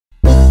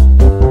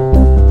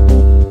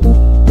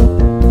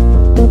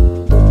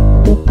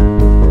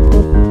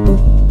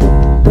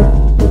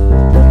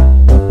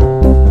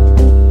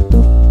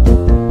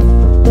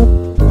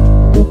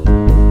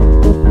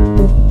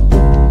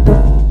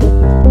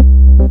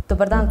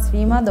Dobar dan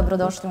svima,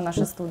 dobrodošli u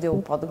naše studio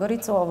u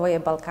Podgoricu. Ovo je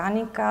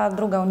Ballkanica,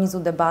 druga u nizu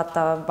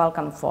debata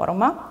Balkan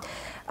foruma.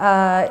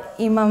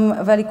 Imam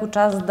veliku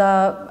čast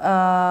da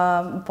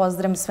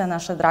pozdravim sve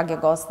naše drage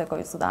goste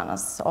koji su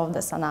danas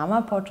ovde sa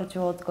nama. Počet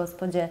ću od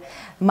gospođe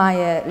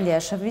Maje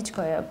Lješević,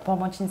 koja je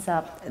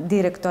pomoćnica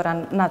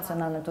direktora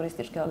Nacionalne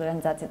turističke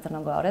organizacije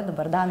Crne Gore.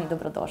 Dobar dan i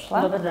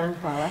dobrodošla. Dobar dan,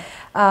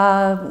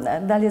 hvala.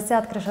 Dalje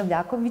Sead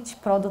Krešavljaković,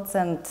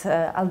 producent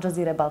Al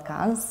Jazeera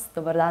Balkans.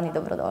 Dobar dan i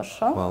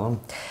dobrodošao. Hvala.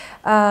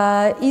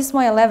 I s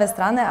moje leve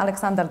strane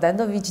Aleksandar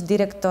Dedović,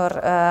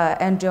 direktor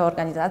NGO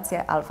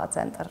organizacije Alfa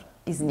centar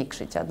iz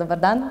Nikšića. Dobar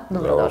dan,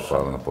 dobrodošao.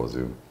 Hvala na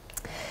pozivu.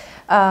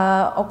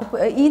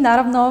 I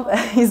naravno,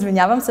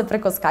 izvinjavam se,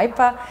 preko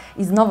Skype-a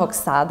iz Novog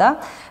Sada,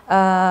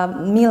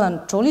 Milan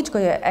Čulić,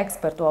 koji je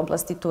ekspert u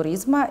oblasti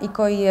turizma i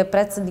koji je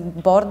predsednik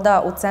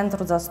borda u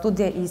Centru za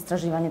studije i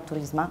istraživanje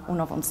turizma u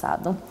Novom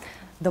Sadu.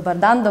 Dobar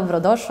dan,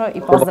 dobrodošao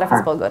i pozdrav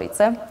iz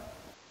Podgorice.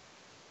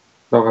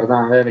 Dobar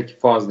dan, veliki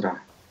pozdrav.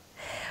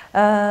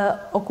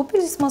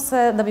 Okupili smo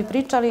se da bi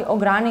pričali o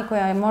grani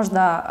koja je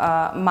možda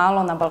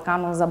malo na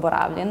Balkanu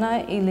zaboravljena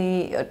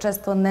ili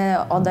često ne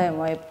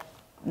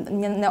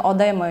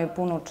odajemo joj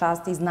punu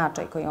čast i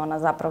značaj koji ona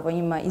zapravo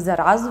ima i za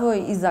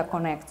razvoj i za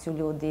konekciju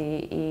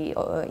ljudi i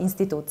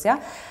institucija,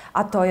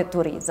 a to je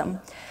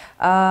turizam.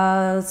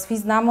 Svi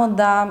znamo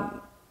da,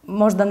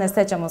 možda ne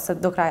sećamo se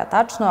do kraja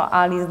tačno,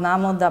 ali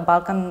znamo da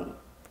Balkan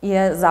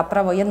je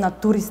zapravo jedan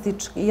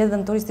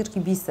turistički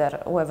biser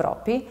u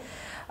Evropi.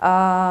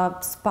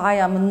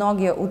 Spaja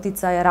mnoge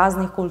uticaje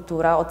raznih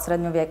kultura, od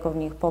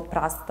srednjovjekovnih po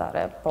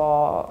prastare,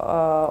 po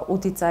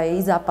uticaje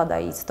i zapada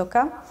i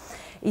istoka.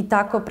 I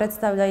tako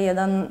predstavlja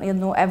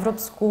jednu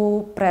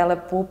evropsku,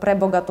 prelepu,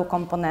 prebogatu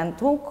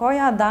komponentu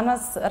koja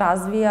danas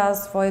razvija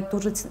svoje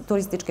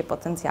turističke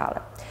potencijale.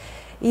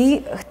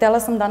 I htela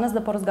sam danas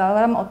da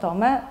porazgovaram o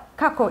tome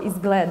kako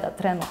izgleda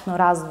trenutno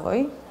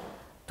razvoj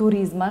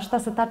turizma, šta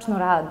se tačno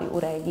radi u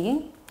regiji,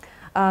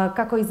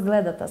 kako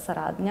izgleda ta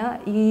saradnja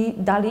i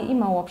da li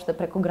ima uopšte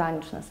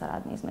prekogranične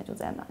saradnje između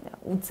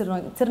zemalja,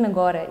 Crne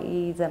Gore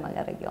i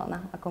zemalja regiona,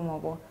 ako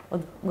mogu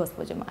od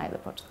gospođe Maje da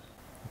počne.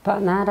 Pa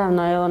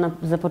naravno, evo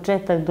za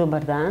početak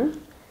dobar dan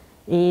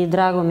i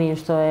drago mi je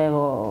što je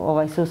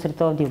ovaj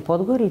susret ovdje u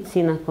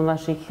Podgorici nakon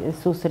vaših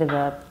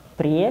susreta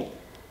prije.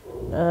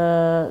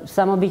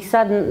 Samo bih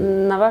sad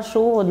na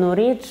vašu uvodnu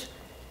riječ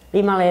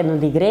imala jednu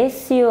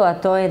digresiju, a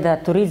to je da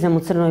turizam u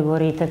Crnoj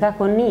Gori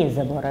itekako nije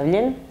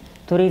zaboravljen.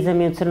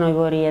 Turizam je u Crnoj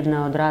Gori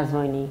jedna od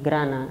razvojnih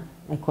grana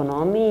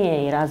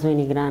ekonomije i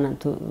razvojnih grana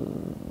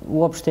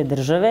uopšte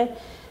države.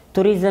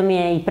 Turizam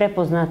je i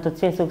prepoznat od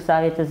Svjetskog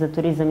savjeta za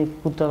turizam i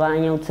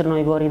putovanja u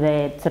Crnoj Gori da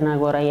je Crna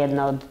Gora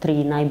jedna od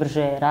 3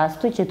 najbrže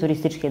rastuće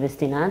turističke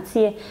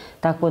destinacije,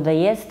 tako da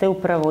jeste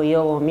upravo i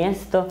ovo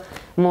mjesto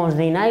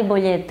možda i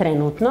najbolje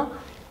trenutno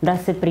da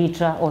se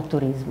priča o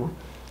turizmu.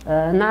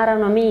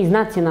 Naravno, mi iz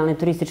Nacionalne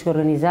turističke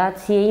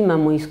organizacije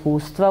imamo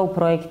iskustva u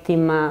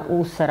projektima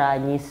u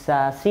saradnji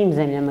sa svim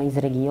zemljama iz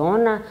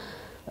regiona,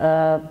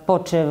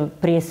 počev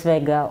prije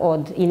svega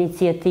od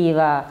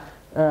inicijativa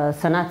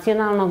sa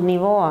nacionalnog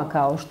nivoa,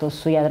 kao što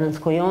su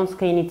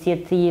Jadransko-jonska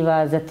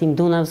inicijativa, zatim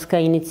Dunavska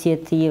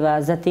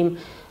inicijativa, zatim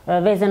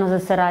vezano za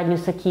saradnju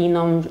sa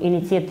Kinom,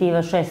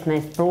 inicijativa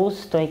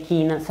 16+, to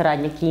je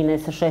saradnja Kine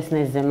sa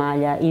 16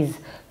 zemalja iz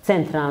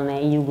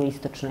centralne i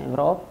jugoistočne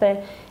Evrope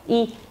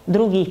i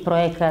drugih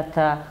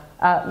projekata,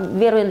 a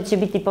vjerujem da će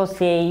biti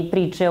poslije i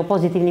priče o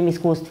pozitivnim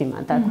iskustvima,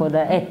 tako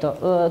da eto,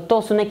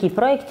 to su neki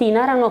projekti i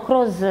naravno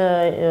kroz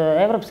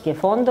evropske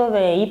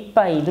fondove,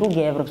 IPA i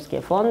druge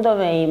evropske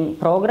fondove i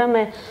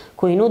programe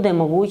koji nude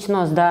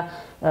mogućnost da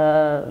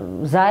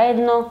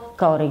zajedno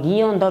kao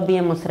region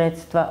dobijemo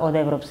sredstva od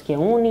Evropske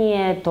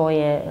unije. To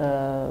je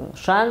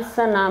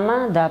šansa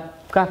nama da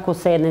kako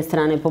sa jedne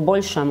strane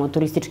poboljšamo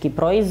turistički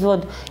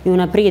proizvod i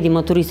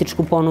unaprijedimo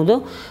turističku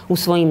ponudu u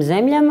svojim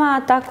zemljama,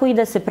 a tako i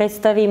da se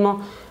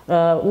predstavimo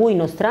u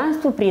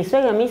inostranstvu, prije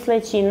svega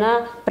misleći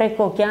na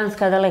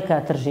prekookeanska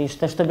daleka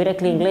tržišta, što bi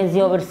rekli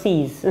Englezi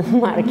overseas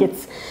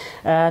markets.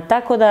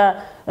 Tako da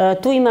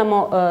tu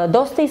imamo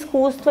dosta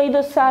iskustva i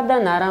do sada,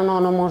 naravno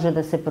ono može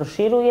da se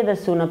proširuje, da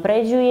se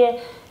unapređuje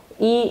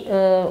i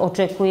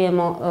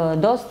očekujemo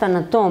dosta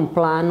na tom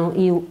planu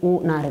i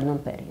u narednom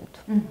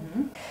periodu.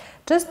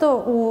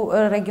 Često u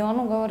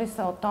regionu govori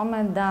se o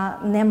tome da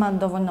nema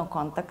dovoljno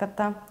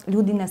kontakata,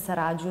 ljudi ne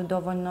sarađuju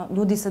dovoljno,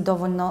 ljudi se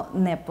dovoljno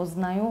ne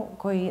poznaju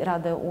koji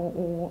rade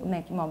u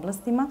nekim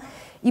oblastima.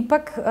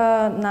 Ipak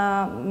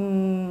na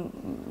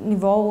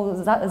nivou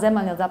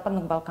zemalja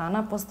Zapadnog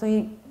Balkana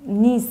postoji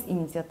niz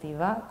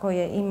inicijativa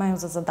koje imaju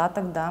za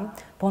zadatak da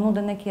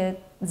ponude neke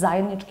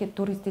zajedničke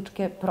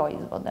turističke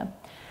proizvode.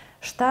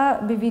 Šta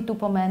bi vi tu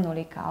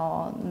pomenuli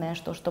kao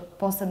nešto što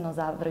posebno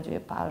zavređuje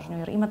pažnju?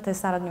 Jer imate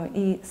saradnju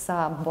i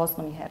sa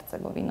Bosnom i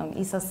Hercegovinom,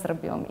 i sa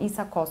Srbijom, i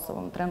sa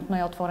Kosovom. Trenutno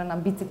je otvorena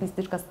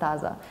biciklistička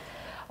staza,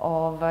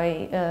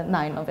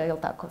 najnove, je li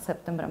tako,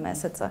 septembra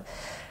meseca.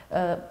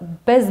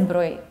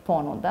 Bezbroj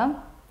ponuda.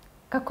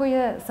 Kako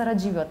je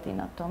sarađivati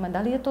na tome?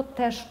 Da li je to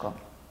teško?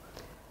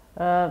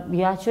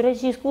 Ja ću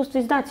reći iskustvo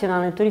iz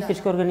nacionalne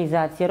turističke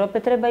organizacije, jer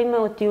opet treba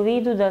imati u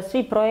vidu da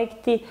svi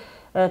projekti,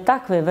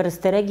 takve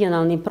vrste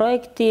regionalni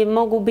projekti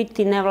mogu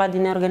biti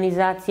nevladine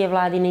organizacije,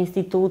 vladine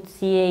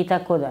institucije i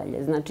tako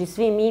dalje. Znači,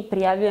 svi mi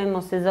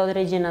prijavljujemo se za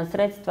određena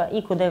sredstva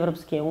i kod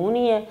Evropske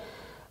unije.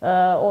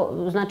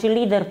 Znači,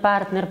 lider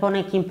partner po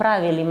nekim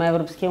pravilima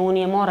Evropske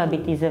unije mora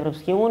biti iz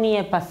Evropske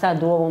unije, pa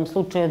sad u ovom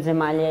slučaju od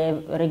zemalja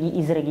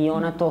iz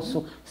regiona, to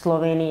su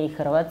Slovenija i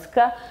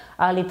Hrvatska,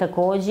 ali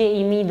takođe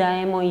i mi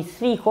dajemo iz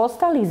svih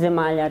ostalih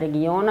zemalja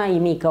regiona i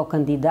mi kao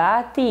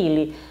kandidati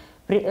ili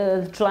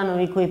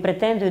članovi koji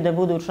pretenduju da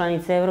budu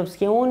članice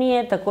Evropske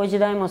unije, takođe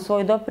dajemo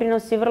svoj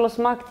doprinos i vrlo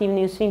smo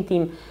aktivni u svim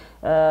tim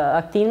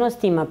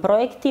aktivnostima,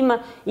 projektima.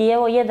 I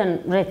evo jedan,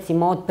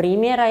 recimo, od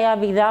primjera ja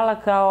bih dala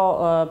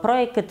kao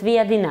projekat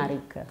Via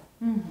Dinarica.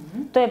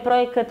 To je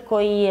projekat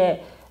koji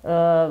je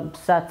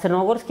sa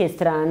crnogorske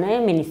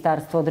strane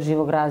Ministarstvo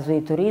održivog razvoja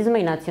i turizma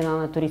i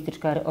Nacionalna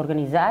turistička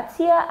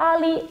organizacija,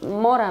 ali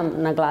moram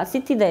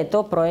naglasiti da je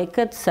to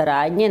projekat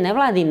saradnje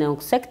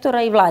nevladinog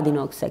sektora i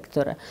vladinog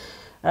sektora.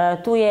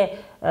 Tu je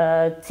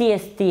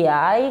CSTI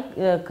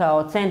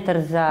kao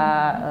Centar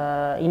za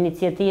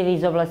inicijative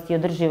iz oblasti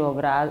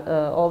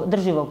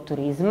održivog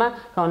turizma,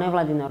 kao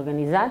nevladina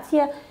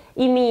organizacija,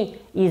 i mi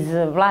iz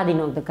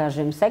vladinog, da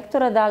kažem,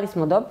 sektora dali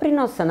smo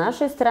doprinos sa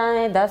naše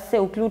strane da se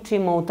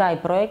uključimo u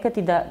taj projekat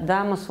i da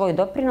damo svoj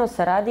doprinos,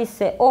 a radi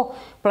se o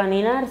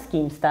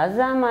planinarskim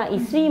stazama i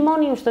svim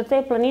onim što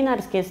te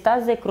planinarske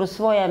staze kroz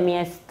svoja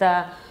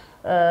mjesta,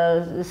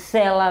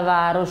 sela,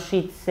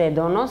 varošice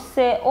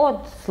donose od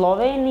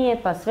Slovenije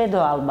pa sve do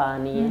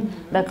Albanije.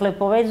 Dakle,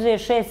 povezuje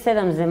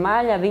 6-7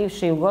 zemalja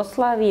bivše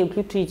Jugoslavije,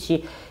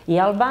 uključujući i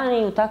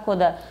Albaniju, tako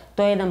da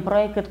to je jedan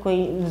projekat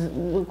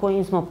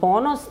kojim smo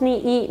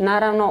ponosni i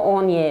naravno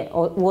on je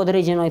u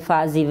određenoj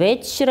fazi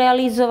već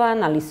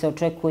realizovan, ali se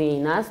očekuje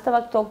i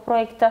nastavak tog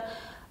projekta.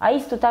 A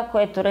isto tako,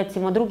 eto,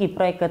 recimo, drugi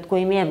projekat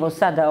koji mi evo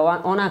sada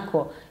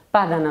onako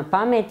pada na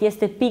pamet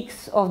jeste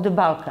Peaks of the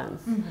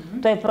Balkans.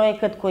 To je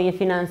projekat koji je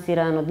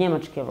finansiran od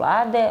njemačke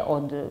vlade,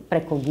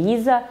 preko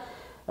GIZ-a,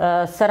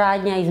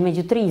 saradnja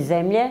između 3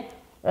 zemlje,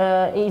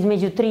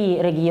 između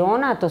 3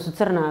 regiona, to su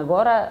Crna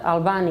Gora,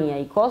 Albanija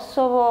i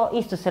Kosovo.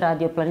 Isto se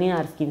radi o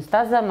planinarskim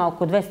stazama,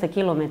 oko 200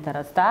 km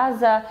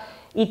staza,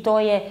 i to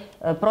je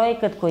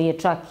projekat koji je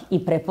čak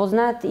i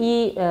prepoznat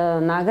i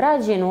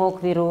nagrađen u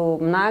okviru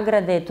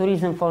nagrade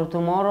Tourism for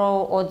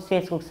Tomorrow od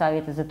Svjetskog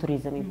savjeta za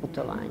turizam i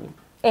putovanje.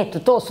 Eto,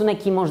 to su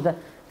neki možda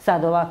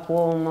sad ovako u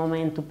ovom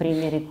momentu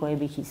primjeri koje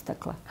bih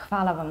istakla.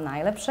 Hvala vam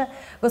najlepše.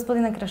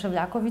 Gospodine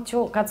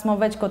Kreševljakoviću, kad smo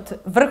već kod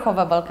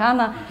vrhova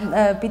Balkana,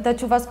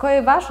 pitaću vas koje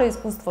je vaše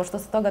iskustvo što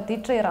se toga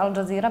tiče, jer Al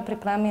Jazeera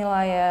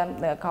pripremila je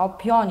kao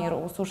pionir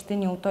u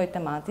suštini u toj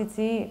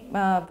tematici,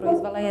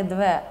 proizvala je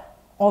 2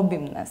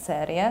 obimne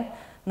serije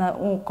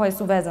koje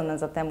su vezane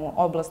za temu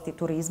oblasti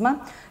turizma.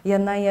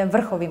 Jedna je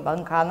Vrhovi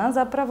Balkana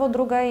zapravo,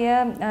 druga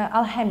je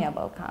Alhemija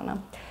Balkana.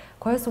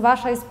 Koje su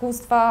vaša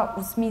iskustva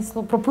u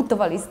smislu,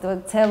 proputovali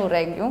ste celu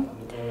regiju,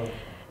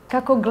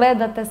 kako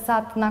gledate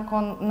sad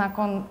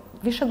nakon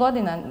više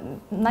godina,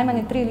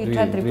 najmanje 3 ili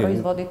 4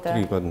 proizvodite?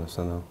 3 godine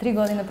sad, da. 3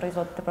 godine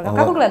proizvodite program.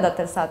 Kako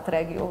gledate sad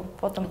regiju?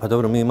 Pa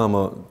dobro, mi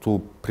imamo tu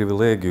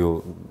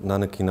privilegiju na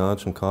neki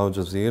način kao Al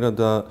Jazeera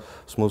da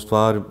smo u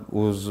stvari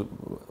uz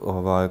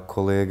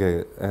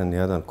kolege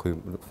N1 koji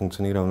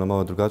funkcioniraju na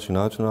malo drugačiji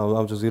način, ali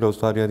Al Jazeera u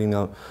stvari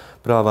jedina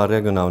prava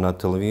regionalna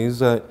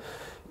televizija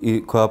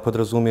i koja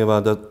podrazumijeva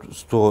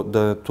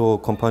da je to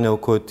kompanija u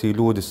kojoj ti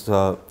ljudi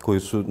koji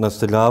su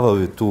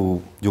naseljavali tu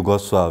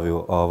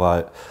Jugoslaviju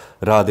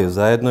rade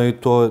zajedno, i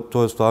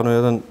to je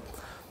stvarno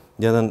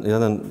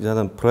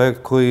jedan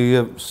projekt koji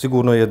je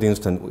sigurno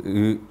jedinstven.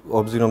 I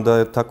obzirom da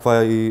je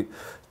takva i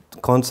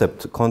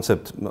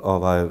koncept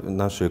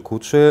naše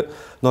kuće,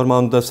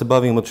 normalno da se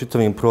bavimo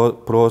čitavim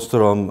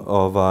prostorom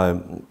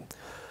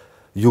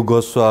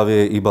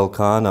Jugoslavije i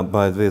Balkana,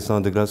 samo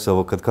digresija,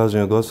 ovo kad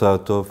kažem Jugoslavija,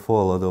 to je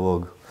fol od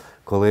ovog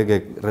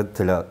kolege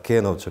reditelja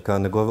Kenovča,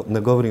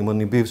 ne govorimo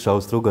ni bivša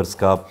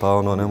Austro-Ugarska,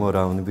 pa ne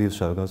moramo ni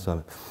bivša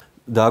Jugoslavija.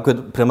 Dakle,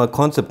 prema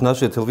koncept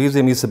naše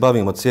televizije mi se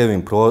bavimo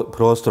cijelim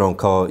prostorom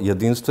kao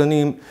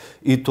jedinstvenim,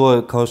 i to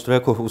je, kao što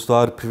rekao, u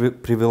stvari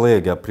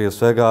privilegija. Prije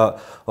svega,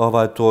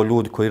 to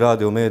ljudi koji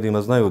rade u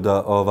medijima znaju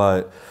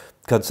da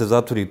kad se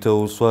zatvorite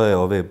u svoje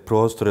ove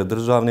prostore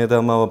državne,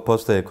 da malo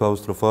postaje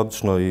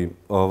klaustrofobično i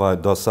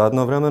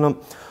dosadno vremenom.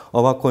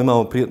 Ovako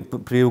imamo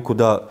priliku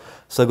da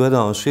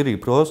sagledamo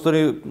širi prostor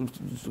i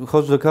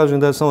hoću da kažem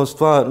da je samo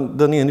stvar,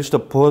 da nije ništa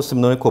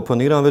posebno neko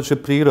planirano, već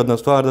je prirodna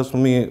stvar da smo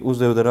mi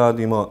uzeli da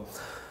radimo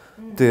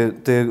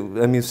te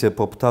emisije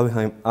poput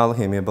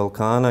Alhemije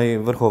Balkana i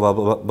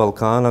Vrhova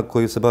Balkana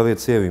koji se bave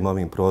cijelim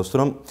ovim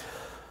prostorom.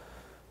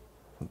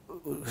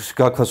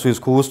 Kakva su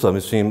iskustva,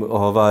 mislim,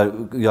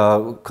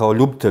 ja kao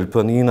ljubitelj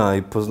planina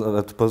i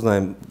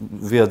poznajem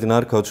Via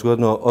Dinarca,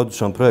 očigledno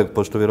odličan projekt,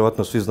 pošto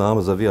vjerovatno svi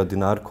znamo za Via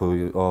Dinarcu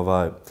i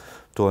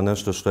to je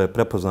nešto što je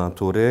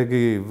prepoznato u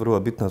regiji, vrlo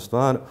bitna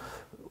stvar.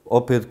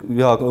 Opet,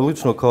 ja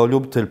lično kao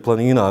ljubitelj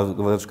planina,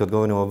 već kad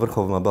govorimo o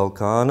vrhovima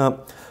Balkana,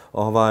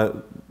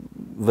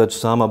 već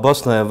sama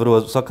Bosna je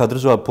vrlo, svaka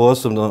država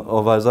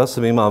posebno za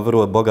sebe ima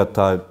vrlo bogat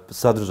taj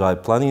sadržaj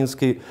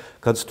planinski.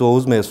 Kad se to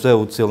uzme sve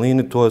u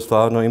cjelini, to je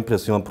stvarno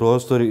impresivan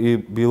prostor i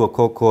bilo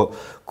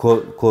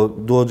ko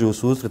dođe u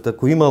susret,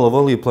 ako imalo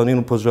voli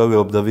planinu,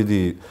 poželio da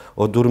vidi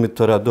od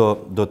Durmitora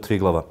do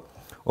Triglava.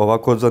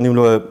 Ovako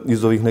zanimljivo je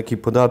iz ovih nekih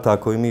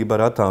podataka koji mi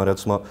baratamo,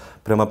 recimo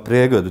prema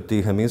pregledu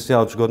tih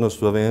emisija, očigledno su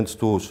Slovenci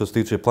tu što se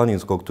tiče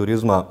planinskog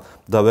turizma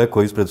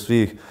daleko ispred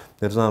svih,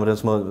 jer znam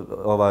recimo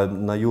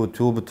na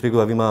YouTube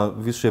Triglav ima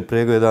više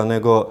pregleda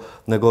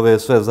nego ove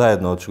sve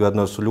zajedno,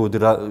 očigledno su ljudi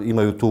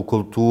imaju tu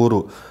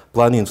kulturu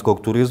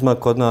planinskog turizma,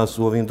 kod nas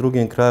u ovim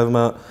drugim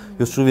krajevima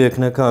još uvijek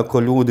nekako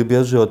ljudi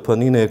bježe od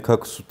planine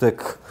kako su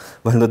tek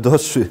valjda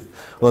došli.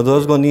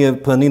 Odozgo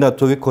nije planina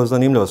toliko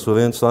zanimljiva.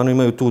 Slovenci stvarno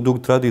imaju tu dug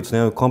tradiciju,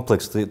 imaju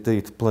kompleks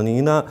tih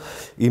planina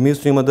i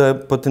mislimo da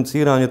je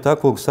potenciranje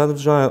takvog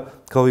sadržaja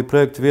kao i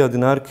projekt Via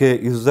Dinarke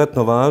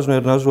izuzetno važno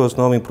jer nažalost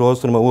na ovim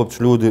prostorima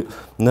uopće ljudi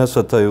ne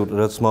shvataju.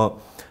 Recimo,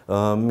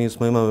 mi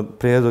smo imali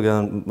prijedlog,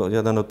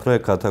 jedan od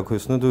projekata koji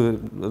se nudio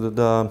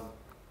da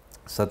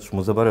sad ću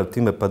mu zaboraviti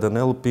ime pa da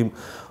ne lupim.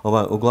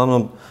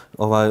 Uglavnom,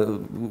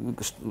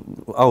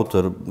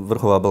 autor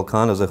Vrhova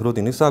Balkana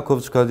Zahrudin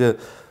Isaković kad je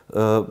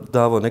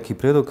davo neki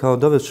prijedlog kao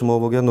dovest ćemo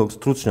ovog jednog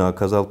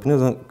stručnjaka za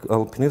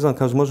alpinizam,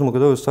 kaže možemo ga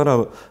dovesti u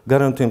Sarajevo,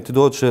 garantujem ti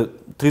doće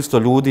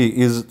 300 ljudi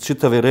iz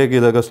čitave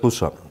regije da ga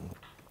sluša.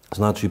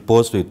 Znači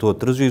postoji to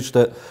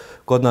tržište,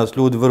 kod nas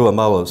ljudi vrlo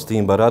malo s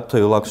tim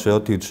barataju, lakše je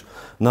otići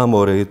na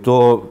more i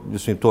to,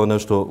 mislim to je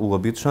nešto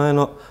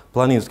uobičajeno.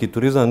 Planinski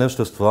turizam je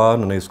nešto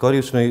stvarno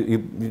neiskorišteno i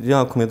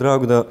jako mi je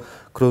drago da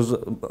kroz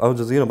Al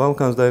Jazeera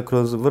Balkans, da je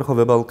kroz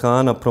Vrhove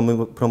Balkana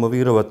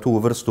promovirala tu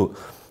vrstu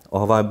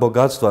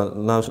bogatstva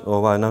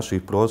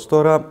naših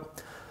prostora,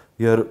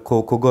 jer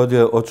koliko god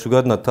je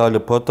očigledna ta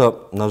ljepota,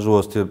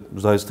 nažalost je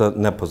zaista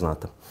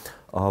nepoznata.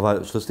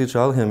 Što se tiče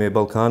Alhemije i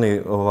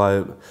Balkani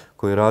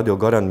koji je radio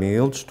Goran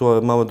Milić, to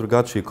je malo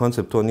drugačiji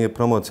koncept, to nije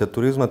promocija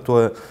turizma,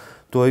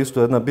 to je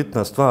isto jedna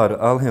bitna stvar.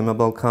 Alhemija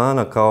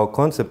Balkana kao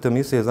koncept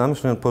emisije je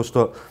zamišljen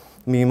pošto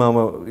mi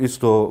imamo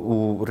isto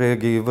u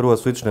regiji vrlo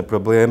slične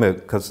probleme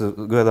kad se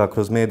gleda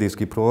kroz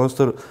medijski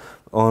prostor,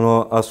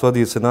 a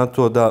svodi se na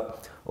to da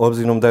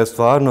obzirom da je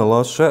stvarno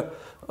loše,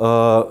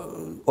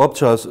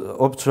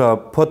 opća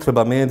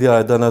potreba medija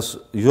je da nas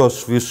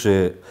još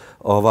više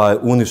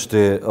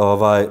unište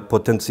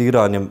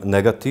potenciranjem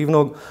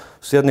negativnog.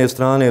 S jedne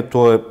strane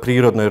to je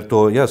prirodno jer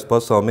to jest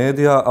posao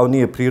medija, ali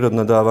nije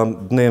prirodno da vam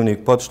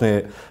dnevnik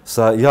počne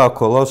sa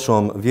jako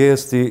lošom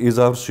vijesti i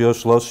završi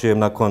još lošijem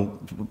nakon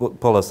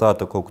pola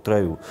sata koliko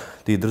traju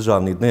ti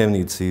državni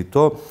dnevnici i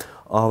to.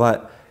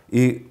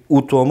 I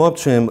u tom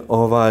općem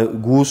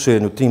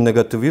gušenju, tim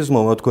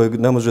negativizmom od kojeg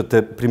ne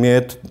možete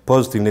primijetiti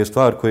pozitivne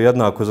stvari koje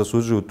jednako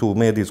zasuđuju tu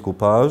medijsku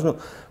pažnju,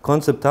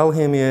 koncept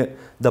Alhemije je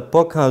da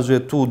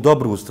pokaže tu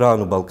dobru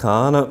stranu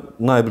Balkana.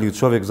 Najbolji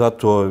čovjek za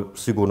to je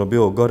sigurno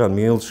bio Goran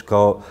Milić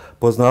kao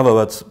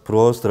poznavalac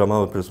prostora,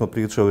 malo prije smo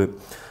pričali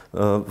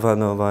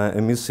van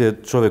emisije,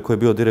 čovjek koji je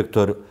bio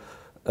direktor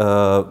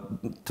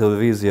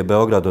televizije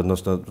Beograd,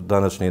 odnosno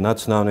današnje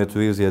nacionalne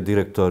televizije,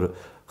 direktor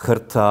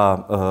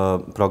HRT-a,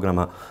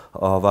 programa,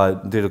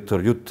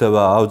 direktor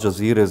YouTube-a, Al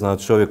Jazeere,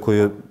 znači čovjek koji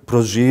je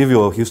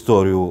proživio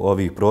historiju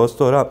ovih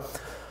prostora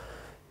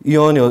i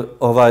on je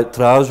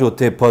tražio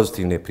te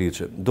pozitivne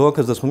priče.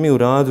 Dokaz da smo mi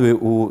uradili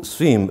u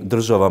svim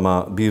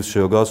državama bivše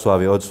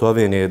Jugoslavije, od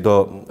Slovenije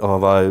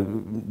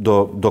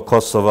do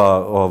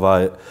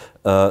Kosova,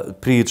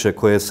 priče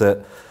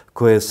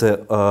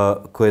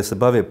koje se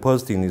bave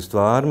pozitivnim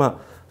stvarima,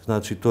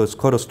 znači to je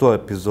skoro 100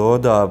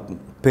 epizoda,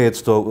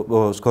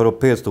 skoro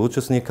 500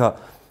 učesnika,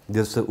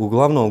 gdje se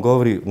uglavnom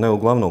govori, ne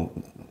uglavnom,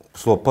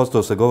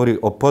 100% se govori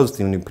o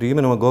pozitivnim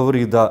primjerima,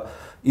 govori da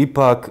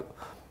ipak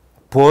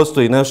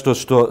postoji nešto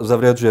što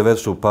zavređuje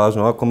veću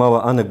pažnju. Ovako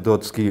malo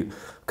anegdotski,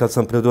 kad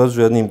sam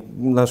predložio jednim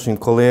našim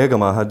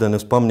kolegama, hajde da ne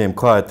spominjem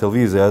koja je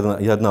televizija,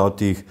 jedna od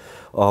tih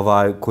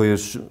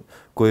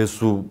koji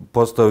su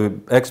postali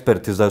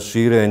eksperti za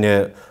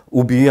širenje,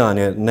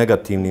 ubijanje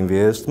negativnim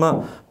vijestima,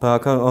 pa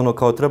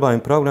kao treba im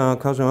program,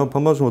 kažem, pa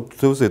možemo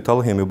te uzeti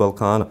Alhemiju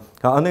Balkana,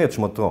 a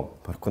nećemo to.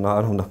 Pa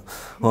naravno,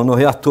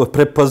 ja to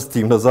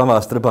prepozitivno za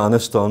vas treba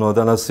nešto,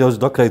 da nas još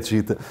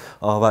dokrajčite.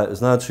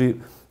 Znači,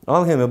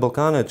 Alhemija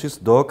Balkana je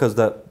čist dokaz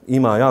da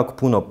ima jako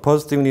puno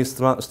pozitivnih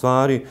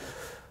stvari.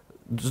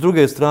 S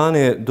druge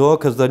strane,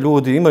 dokaz da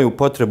ljudi imaju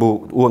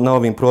potrebu na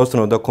ovim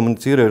prostorima da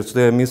komuniciraju, jer su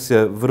te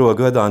emisije vrlo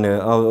gledane,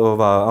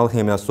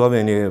 Alhemija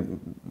Slovenije,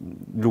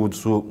 ljudi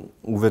su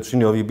u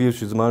većini ovih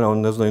bivših zemalja,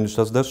 oni ne znaju ni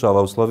šta se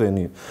dešava u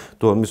Sloveniji.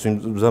 To,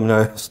 mislim, zemlja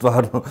je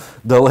stvarno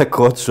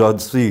daleko otišla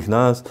od svih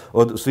nas,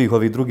 od svih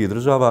ovih drugih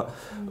država.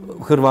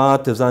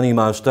 Hrvate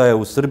zanima šta je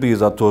u Srbiji,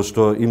 zato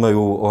što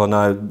imaju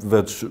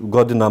već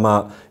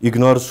godinama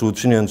ignorišu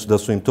činjenicu da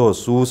su im to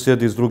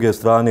susjedi, s druge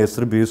strane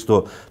Srbi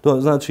isto.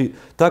 Znači,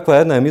 takva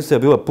jedna emisija je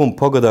bila pun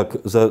pogodak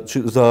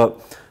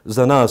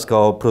za nas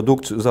kao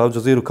produkciju, za Al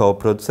Jazeera kao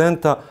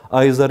producenta,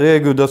 a i za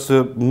regiju da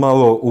se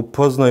malo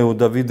upoznaju,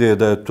 da vide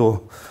da je to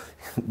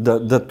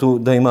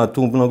da ima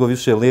tu mnogo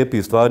više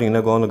lijepih stvari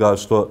nego onoga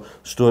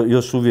što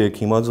još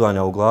uvijek im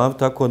odzvanja u glavi,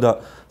 tako da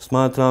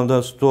smatram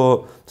da su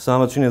to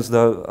sama činjenica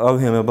da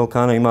Alhemija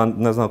Balkana ima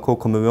ne znam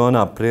koliko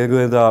miliona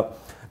pregleda,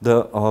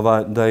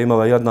 da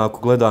ima jednaku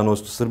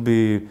gledanost u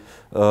Srbiji,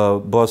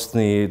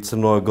 Bosni,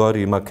 Crnoj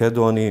Gori i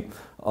Makedoniji.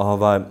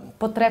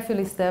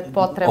 Potrefili ste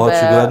potrebe,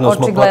 očigledno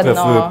smo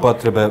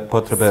potrefili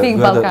potrebe svih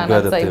Balkanaca i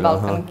gledatelja.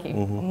 Balkanki.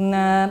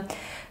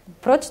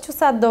 Proći ću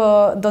sad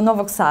do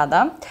Novog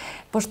Sada,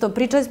 pošto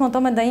pričali smo o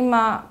tome da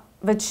ima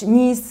već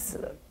niz,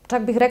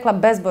 čak bih rekla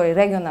bezbroj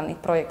regionalnih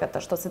projekata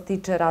što se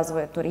tiče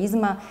razvoja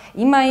turizma.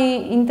 Ima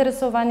i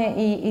interesovanje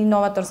i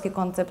inovatorske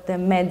koncepte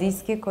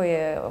medijske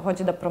koje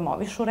hoće da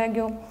promovišu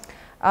regiju.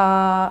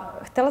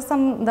 Htjela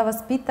sam da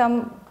vas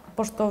pitam,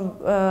 pošto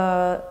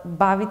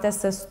bavite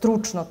se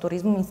stručno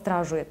turizmom,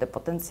 istražujete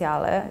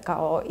potencijale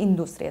kao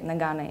industrije, jedne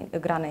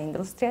grane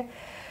industrije,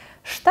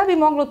 šta bi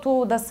moglo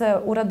tu da se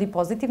uradi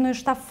pozitivno i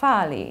šta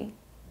fali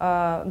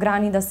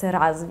grani da se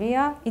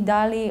razvija i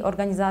da li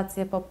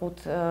organizacije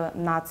poput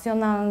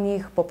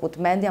nacionalnih, poput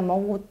medija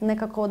mogu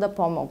nekako da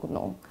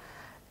pomognu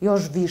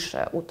još više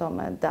u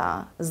tome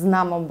da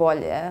znamo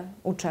bolje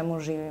u čemu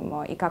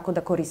živimo i kako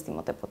da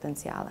koristimo te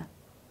potencijale?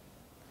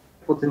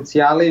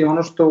 Potencijale i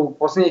ono što u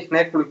posljednjih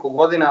nekoliko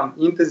godina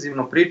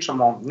intenzivno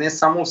pričamo, ne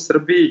samo u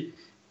Srbiji,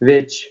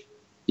 već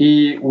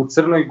i u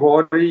Crnoj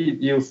Gori,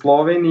 i u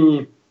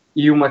Sloveniji,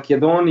 i u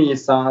Makedoniji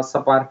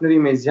sa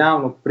partnerima iz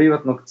javnog,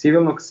 privatnog,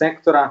 civilnog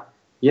sektora,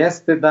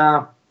 jeste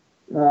da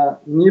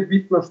nije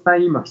bitno šta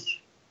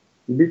imaš,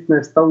 bitno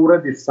je šta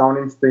uradiš sa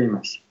onim što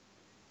imaš.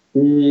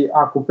 I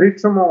ako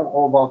pričamo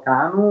o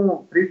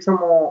Balkanu,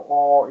 pričamo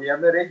o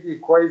jednoj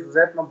regiji koja je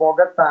izuzetno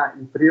bogata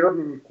i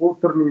prirodnim, i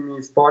kulturnim, i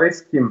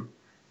istorijskim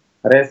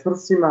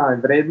resursima,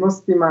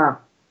 vrednostima,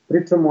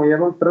 pričamo o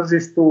jednom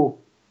tržištu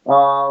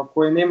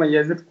koje nema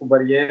jezičku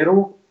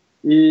barijeru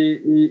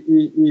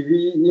i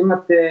vi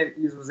imate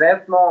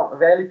izuzetno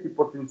veliki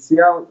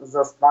potencijal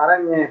za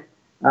stvaranje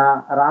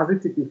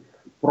različitih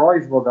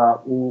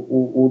proizvoda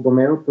u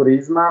domenu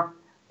turizma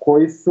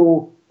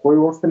koji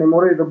uopšte ne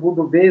moraju da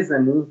budu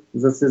vezani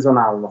za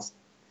sezonalnost.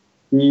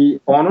 I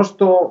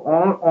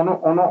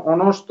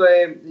ono što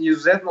je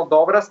izuzetno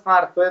dobra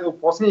stvar, to je da u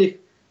posljednjih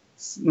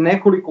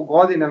nekoliko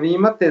godina vi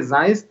imate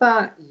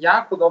zaista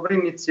jako dobre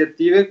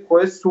inicijative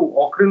koje su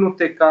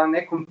okrenute ka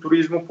nekom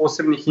turizmu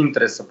posebnih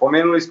interesa.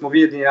 Pomenuli smo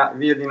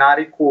Via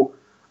Dinariku,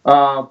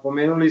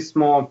 pomenuli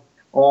smo,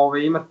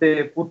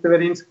 imate puteve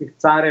rimskih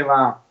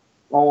careva,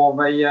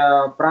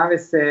 prave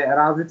se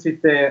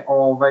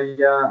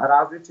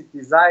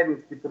različiti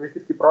zajednički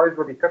turistički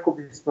proizvodi kako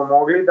bismo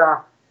mogli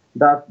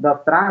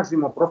da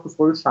tražimo prosto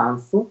svoju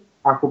šansu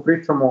ako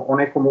pričamo o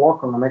nekom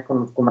lokalnom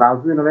ekonomskom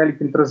razvoju na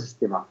velikim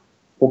tržištima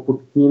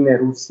poput Kine,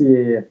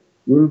 Rusije,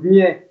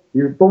 Indije,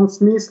 i u tom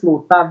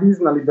smislu ta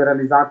vizna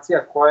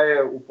liberalizacija koja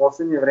je u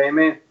posljednje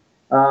vreme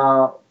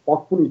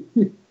potpuni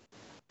hit,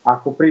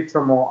 ako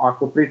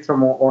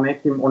pričamo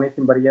o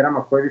nekim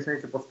barijerama koje više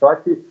neće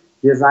postojati,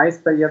 je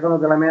zaista jedan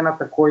od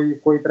elemenata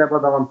koji treba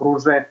da vam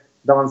pruže,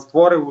 da vam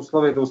stvore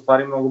uslove da u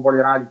stvari mnogo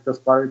bolje radite,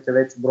 ostvarujete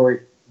veći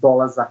broj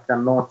dolazaka,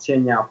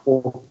 noćenja,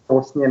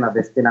 potrošnje na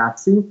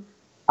destinaciji.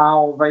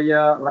 A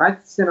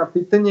vraćati se na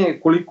pitanje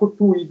koliko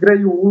tu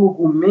igraju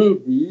ulogu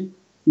mediji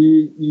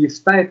i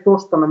šta je to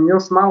što nam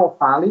još malo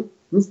fali,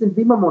 mislim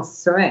da imamo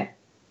sve,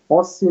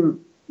 osim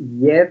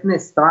jedne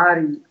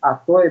stvari, a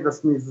to je da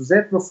smo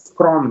izuzetno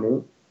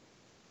skromni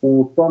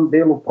u tom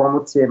delu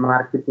promocije,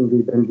 marketinga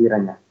i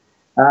brendiranja.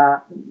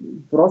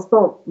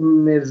 Prosto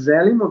ne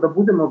želimo da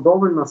budemo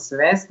dovoljno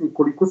svesni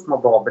koliko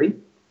smo dobri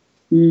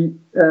i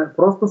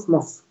prosto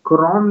smo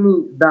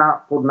skromni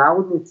da pod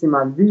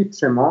navodnicima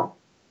vičemo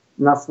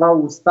na sva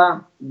usta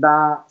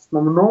da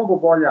smo mnogo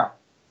bolja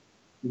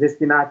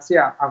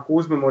destinacija ako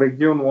uzmemo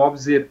region u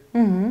obzir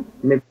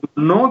nego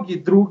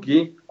mnogi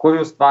drugi koji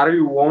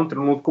ostvaruju u ovom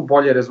trenutku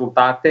bolje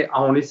rezultate,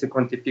 a oni se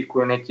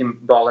kvantifikuju nekim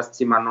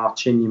dolascima,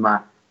 noćenjima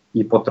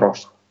i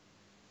potrošnjom.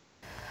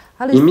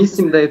 I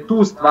mislim da je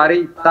tu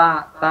stvari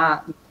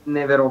ta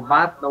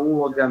neverovatna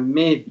uloga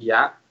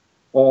medija,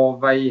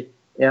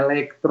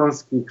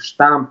 elektronskih,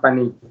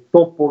 štampanih,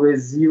 to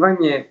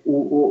povezivanje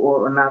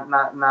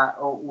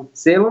u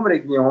celom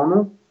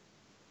regionu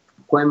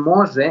koje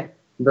može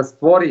da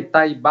stvori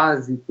taj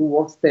baz i tu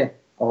uopšte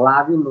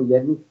lavinu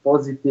jednih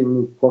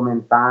pozitivnih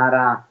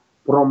komentara,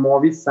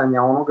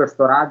 promovisanja onoga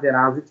što rade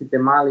različite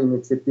male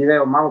inicijative.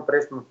 Evo, malo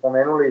pre smo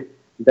spomenuli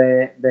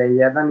da je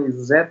jedan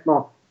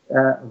izuzetno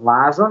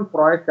važan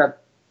projekat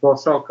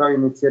došao kao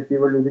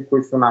inicijativa ljudi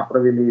koji su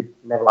napravili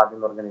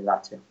nevladinu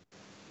organizaciju.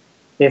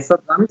 Sad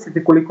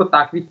zamislite koliko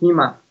takvih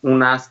ima u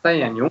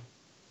nastajanju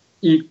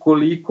i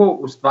koliko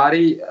u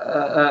stvari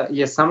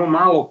je samo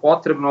malo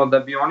potrebno da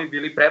bi oni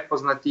bili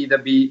prepoznati i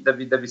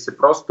da bi se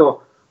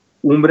prosto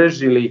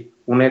umrežili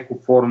u neku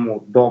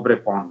formu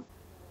dobre ponude.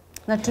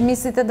 Znači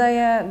mislite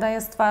da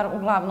je stvar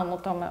uglavnom u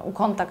tome, u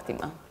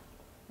kontaktima?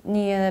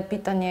 Nije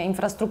pitanje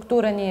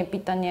infrastrukture, nije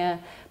pitanje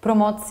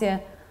promocije?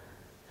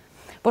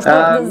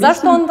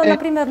 Zašto onda, na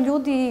primjer,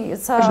 ljudi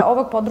sa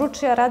ovog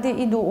područja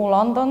idu u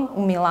London,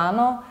 u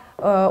Milano,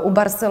 u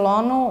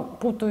Barcelonu,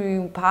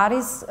 putuju u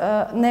Pariz,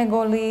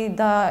 nego li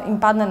da im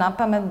padne na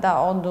pamet da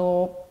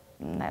odu,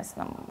 ne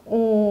znam,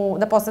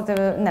 da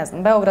posete, ne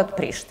znam, Beograd,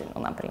 Prištinu,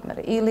 na primjer,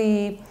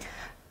 ili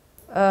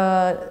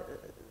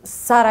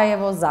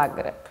Sarajevo,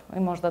 Zagreb. I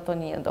možda to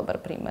nije dobar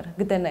primjer.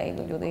 Gde ne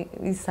idu ljudi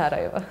iz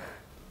Sarajeva?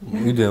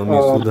 Idemo mi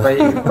svuda.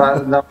 Pa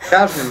da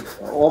kažem,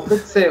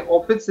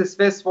 opet se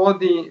sve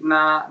svodi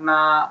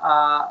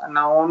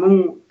na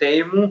onu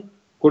temu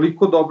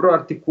koliko dobro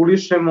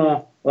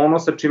artikulišemo ono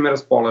sa čime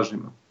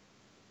raspolažemo.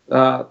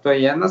 To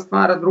je jedna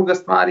stvar, a druga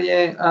stvar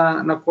je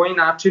na koji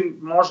način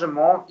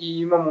možemo i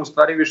imamo u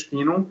stvari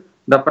veštinu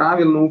da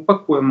pravilno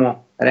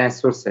upakujemo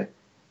resurse.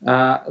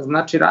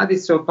 Znači, radi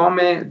se o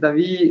tome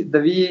da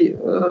vi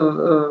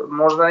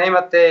možda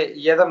nemate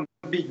jedan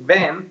Big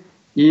Ben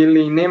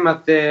ili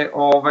nemate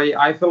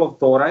Eiffelov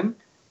toranj,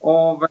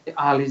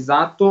 ali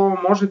zato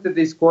možete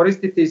da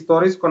iskoristite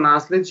istorijsko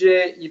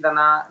nasleđe i da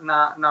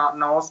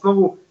na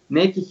osnovu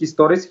nekih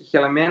istorijskih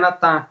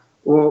elemenata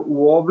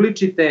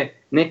uobličite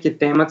neke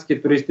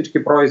tematske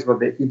turističke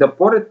proizvode i da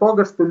pored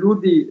toga što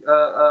ljudi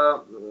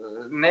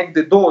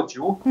negde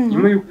dođu,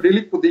 imaju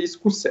priliku da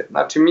iskuse.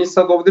 Znači, mi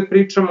sad ovde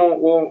pričamo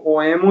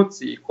o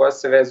emociji koja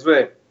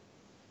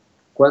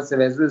se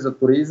vezuje za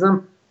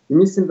turizam i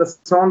mislim da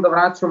se onda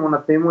vraćamo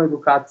na temu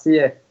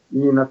edukacije i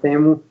na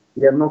temu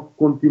jednog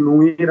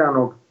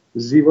kontinuiranog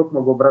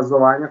životnog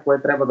obrazovanja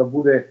koje treba da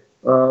bude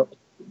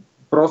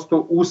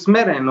prosto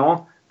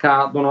usmereno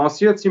ka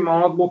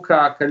donosiocima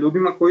odluka, ka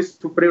ljudima koji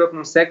su u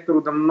privatnom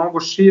sektoru, da mnogo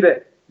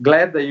šire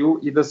gledaju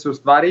i da se u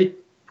stvari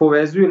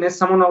povezuju ne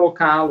samo na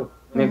lokalu,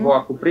 nego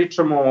ako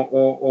pričamo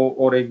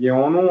o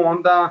regionu,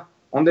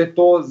 onda je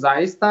to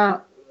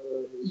zaista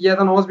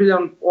jedan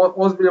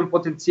ozbiljan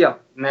potencijal,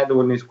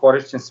 nedovoljno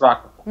iskorišćen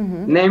svakako.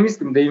 Ne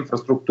mislim da je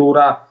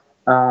infrastruktura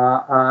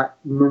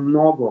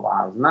mnogo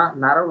važna,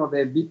 naravno da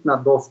je bitna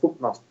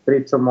dostupnost,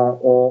 pričamo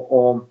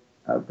o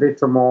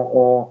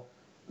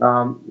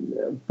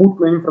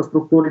putnoj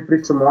infrastrukturi,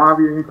 pričamo o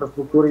avio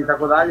infrastrukturi i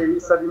tako dalje. Vi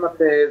sad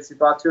imate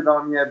situaciju da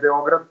vam je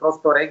Beograd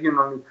prosto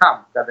regionalni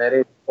hub kada je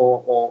reč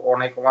o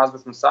nekom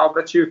vazdušnom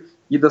saobraćaju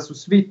i da su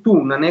svi tu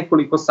na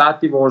nekoliko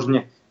sati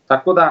vožnje.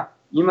 Tako da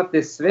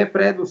imate sve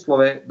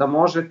preduslove da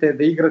možete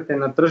da igrate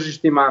na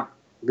tržištima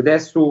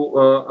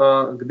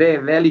gde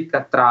je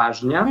velika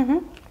tražnja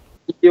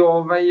i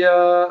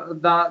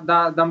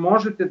da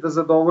možete da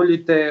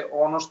zadovoljite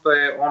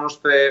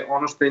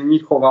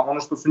ono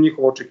što su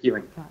njihova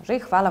očekivanja.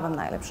 Hvala vam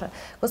najlepše.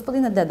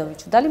 Gospodine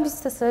Dedoviću, da li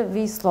biste se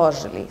vi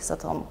složili sa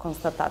tom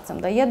konstatacijom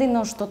da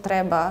jedino što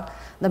treba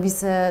da bi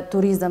se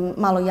turizam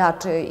malo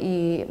jače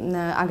i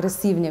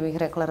agresivnije, bih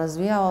rekla,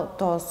 razvijao,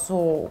 to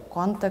su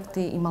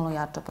kontakti i malo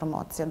jača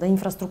promocija, da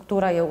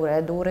infrastruktura je u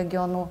redu u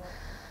regionu,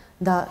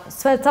 da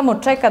sve samo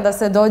čeka da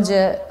se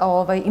dođe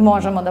i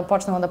možemo da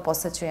počnemo da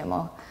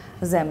posećujemo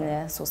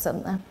zemlje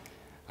susedne?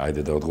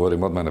 Ajde da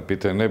odgovorim odmah na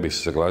pitanje. Ne bih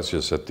se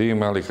saglasio sa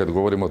tim, ali kad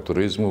govorimo o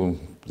turizmu,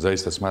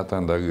 zaista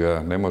smatram da ga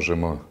ne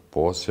možemo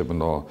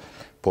posebno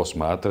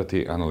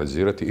posmatrati,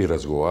 analizirati i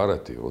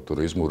razgovarati o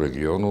turizmu u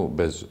regionu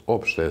bez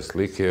opšte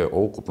slike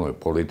o ukupnoj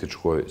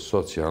političkoj,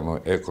 socijalnoj,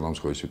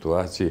 ekonomskoj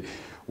situaciji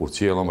u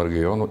cijelom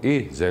regionu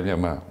i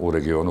zemljama u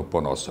regionu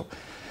ponaosob.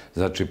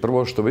 Znači,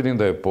 prvo što vidim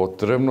da je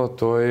potrebno,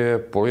 to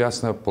je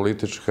jasna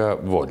politička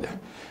volja.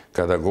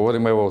 Kada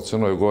govorimo evo o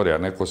Crnoj Gori, a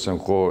neko sam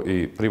ko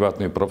i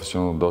privatno i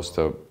profesionalno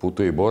dosta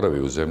putuje i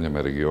boravi u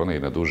zemljama regiona i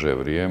na duže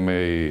vrijeme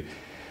i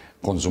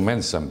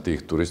konzument sam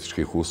tih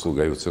turističkih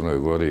usluga i u Crnoj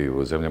Gori i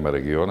u zemljama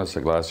regiona,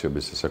 saglasio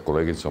bi se sa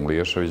kolegicom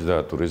Liješović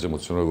da turizam u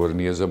Crnoj Gori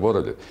nije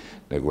zaboravljen,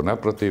 nego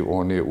naprotiv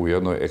on je u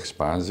jednoj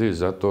ekspanziji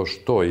zato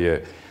što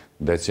je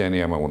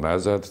decenijama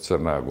unazad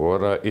Crna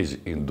Gora iz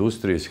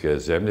industrijske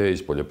zemlje,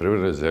 iz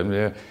poljoprivredne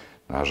zemlje,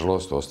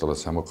 nažalost, ostala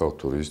samo kao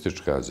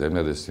turistička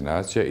zemlja,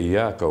 destinacija i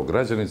ja kao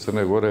građanin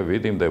Crne Gore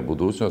vidim da je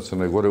budućnost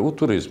Crne Gore u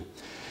turizmu.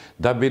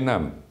 Da bi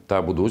nam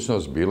ta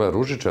budućnost bila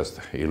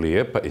ružičasta i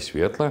lijepa i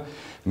svjetla,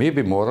 mi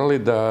bi morali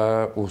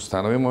da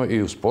ustanovimo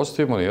i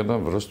uspostavimo jednu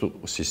vrstu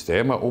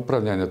sistema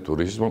upravljanja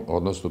turizmom,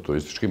 odnosno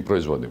turističkim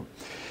proizvodima.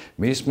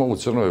 Mi smo u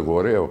Crnoj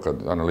Gori, evo kad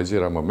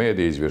analiziramo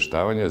medije i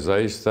izvještavanje,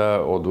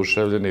 zaista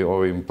oduševljeni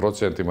ovim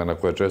procentima na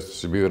koje često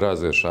se biju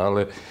razne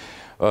šale,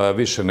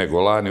 više nego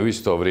lani u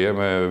isto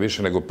vrijeme,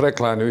 više nego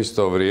preklani u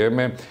isto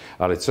vrijeme,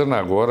 ali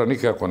Crna Gora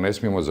nikako ne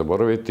smijemo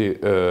zaboraviti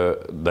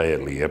da je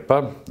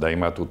lijepa, da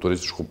ima tu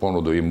turističku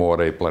ponudu i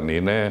more i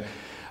planine,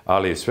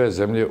 ali sve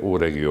zemlje u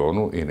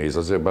regionu i ne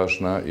izlaze baš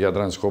na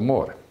Jadransko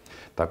more.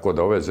 Tako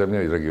da ove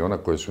zemlje i regiona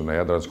koje su na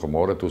Jadranskom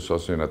more, tu se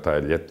osnovaju na taj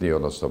ljetni,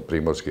 odnosno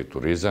primorski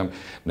turizam,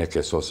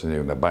 neke se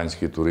osnovaju na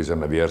banjski turizam,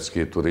 na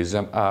vjerski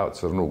turizam, a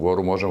Crnu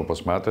Goru možemo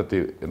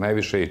posmatrati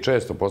najviše i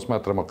često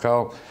posmatramo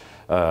kao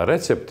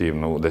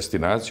receptivnu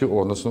destinaciju,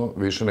 odnosno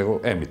više nego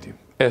emitivnu.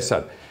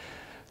 Sad,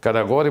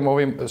 kada govorimo o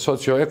ovim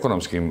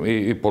socioekonomskim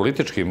i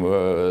političkim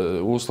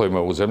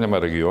uslovima u zemljama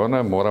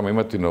regiona, moramo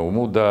imati na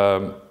umu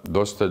da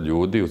dosta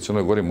ljudi u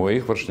Crnoj Gori,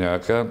 mojih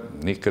vršnjaka,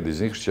 nikad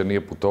iz Nikšića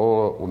nije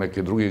putovalo u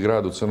neki drugi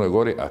grad u Crnoj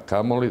Gori, a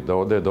kamoli da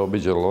ode da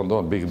obiđe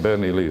London, Big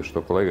Ben ili,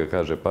 što kolega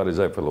kaže, Pariz,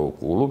 Eiffelovu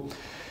kulu.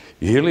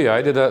 Ili,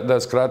 ajde da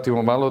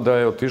skratimo malo, da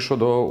je otišao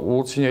do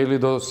Ulcinja ili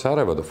do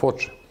Sarajeva, do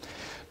Foče.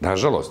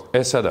 Nažalost.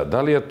 Sada,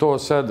 da li je to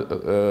sad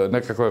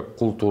nekakva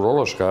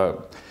kulturološka,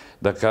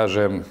 da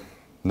kažem,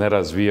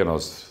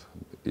 nerazvijenost,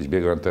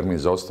 izbjegavam termin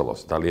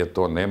zaostalost, da li je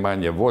to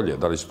nemanje volje,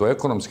 da li su to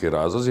ekonomski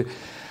razlozi,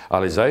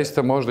 ali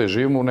zaista možda i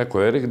živimo u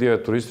nekoj eri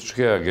gdje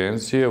turističke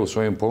agencije u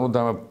svojim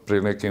ponudama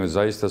pri nekim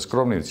zaista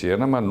skromnim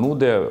cijenama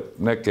nude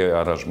neke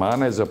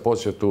aranžmane za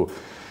posjetu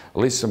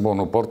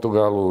Lisabonu,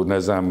 Portugalu,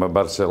 ne znam,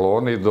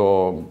 Barceloni,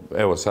 do,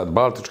 evo sad,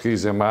 baltičkih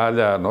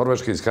zemalja,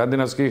 norveških,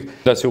 skandinavskih,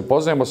 da se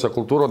upoznajemo sa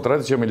kulturom,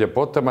 tradicijom i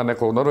ljepotama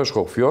nekog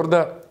norveškog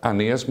fjorda, a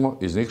nijesmo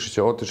iz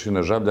Nikšića otišli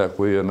na Žablja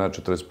koji je na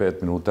 45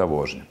 minuta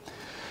vožnje.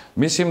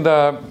 Mislim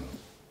da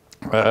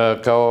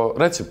kao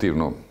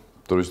receptivnu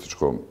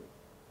turističku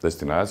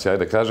destinaciju,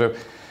 ajde kažem,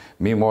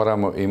 mi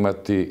moramo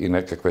imati i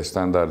nekakve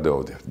standarde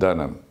ovdje. Da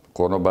nam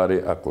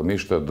konobari, ako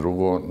ništa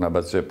drugo,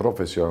 nabace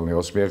profesionalni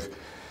osmijeh,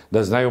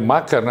 da znaju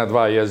makar na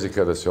 2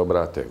 jezika da se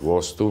obrate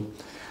gostu,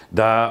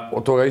 da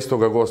od toga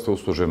istoga gosta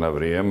usluže na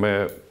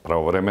vrijeme,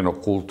 pravovremeno,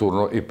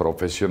 kulturno i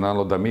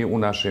profesionalno, da mi u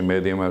našim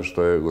medijima,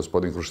 što je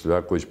gospodin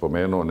Krušteljaković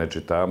pomenuo, ne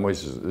čitamo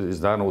iz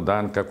dana u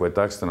dan kako je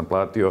taksista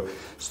naplatio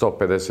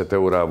 150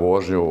 €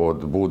 vožnju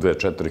od Budve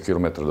 4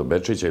 km do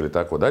Bečića ili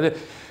tako dalje,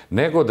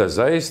 nego da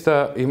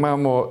zaista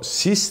imamo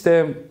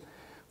sistem.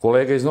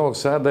 Kolega iz Novog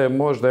Sada je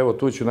možda, evo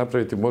tu ću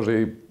napraviti možda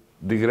i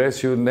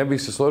digresiju, ne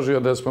bih se složio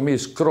da smo mi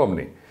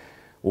skromni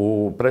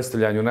u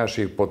predstavljanju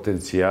naših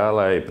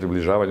potencijala i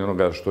približavanju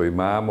onoga što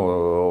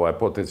imamo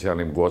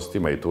potencijalnim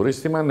gostima i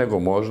turistima, nego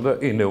možda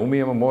i ne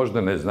umijemo,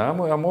 možda ne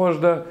znamo, a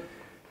možda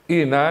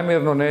i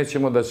namjerno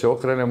nećemo da se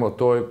okrenemo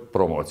toj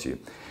promociji.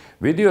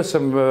 Vidio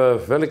sam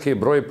veliki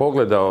broj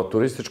pogleda od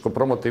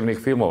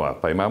turističko-promotivnih filmova,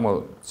 pa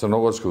imamo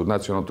Crnogorsku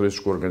nacionalnu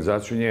turističku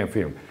organizaciju, njen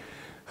film,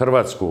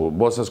 Hrvatsku,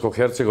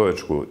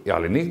 Bosansko-Hercegovičku,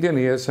 ali nigdje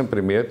nisam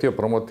primijetio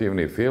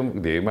promotivni film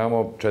gdje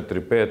imamo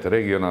 4-5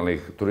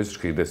 regionalnih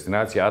turističkih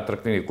destinacija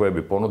atraktivnih koje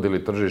bi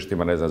ponudili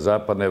tržištima, ne znam,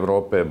 Zapadne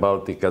Evrope,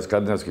 Baltika,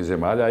 skandinavskih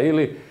zemalja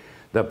ili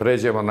da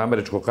pređemo na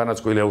američko,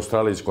 kanadsko ili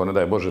australijsko, ne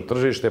daj Bože,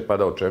 tržište pa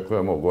da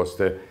očekujemo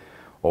goste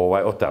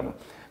od tamo.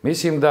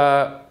 Mislim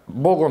da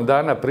Bogom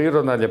dana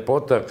prirodna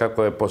ljepota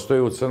kako je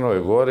postoji u Crnoj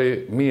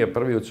Gori, mi je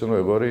prvi u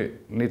Crnoj Gori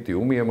niti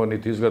umijemo,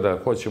 niti izgleda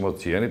hoćemo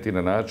cijeniti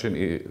na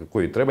način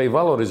koji treba i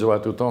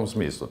valorizovati u tom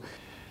smislu.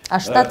 A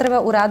šta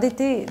treba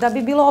uraditi da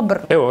bi bilo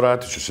obrnuto? Evo,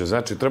 vratit ću se.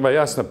 Znači, treba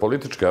jasna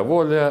politička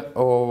volja.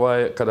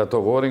 Kada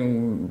to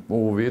govorim,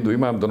 u vidu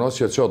imam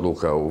donosioce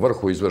odluka u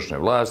vrhu izvršne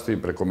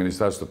vlasti, preko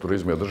Ministarstva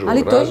turizma i održivog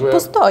razvoja.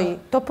 Ali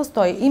to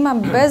postoji. Ima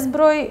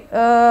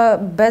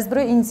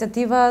bezbroj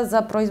inicijativa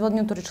za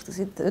proizvodnju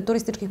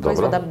turističkih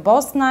proizvoda.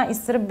 Bosna i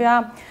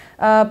Srbija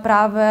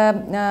prave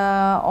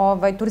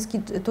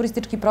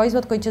turistički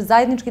proizvod koji će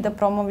zajednički da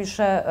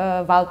promoviše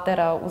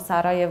Valtera u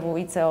Sarajevu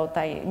i ceo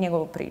taj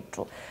njegovu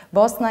priču.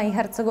 Bosna i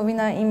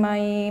Hercegovina ima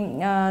i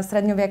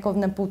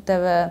srednjovjekovne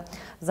puteve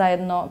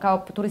zajedno,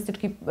 kao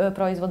turistički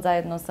proizvod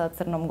zajedno sa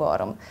Crnom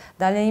Gorom.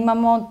 Dalje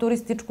imamo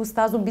turističku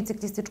stazu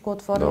biciklističku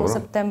otvorenu u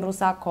septembru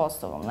sa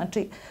Kosovom.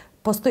 Znači,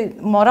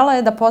 morala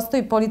je da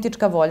postoji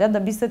politička volja da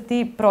bi se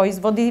ti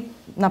proizvodi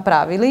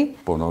napravili.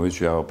 Ponovit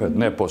ću ja opet,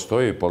 ne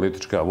postoji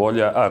politička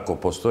volja. Ako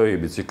postoji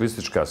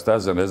biciklistička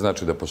staza, ne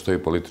znači da postoji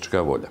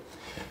politička volja.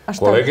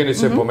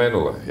 Koleginica je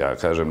pomenula, ja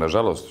kažem,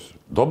 nažalost,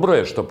 dobro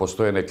je što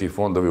postoje neki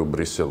fondovi u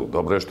Briselu,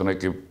 dobro je što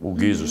neki u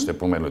Gizu ste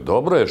pomenuli,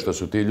 dobro je što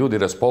su ti ljudi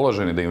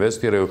raspoloženi da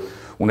investiraju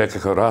u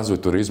nekakav razvoj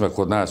turizma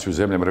kod nas i u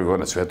zemljama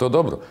regiona, sve je to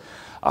dobro.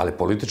 Ali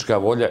politička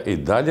volja i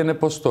dalje ne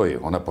postoji.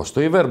 Ona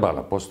postoji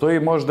verbalna, postoji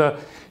možda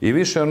i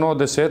više ono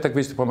 10-ak,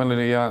 vi ste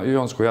pomenuli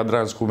Ionsku,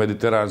 Jadransku,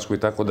 Mediteransku i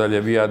tako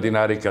dalje, Via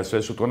Dinarika,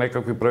 sve su to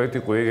nekakvi projekti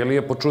koji je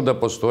lijepo čuti da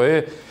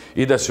postoje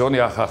i da se oni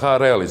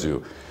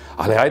realizuju.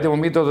 Ali hajdemo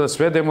mi to da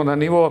svedemo na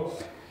nivo,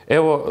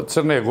 evo,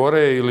 Crne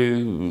Gore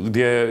ili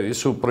gdje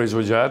su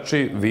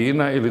proizvođači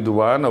vina ili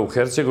duvana u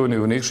Hercegovini i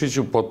u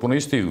Nikšiću potpuno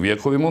isti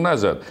vjekovima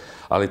unazad.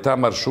 Ali ta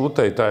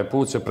maršruta i taj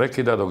put se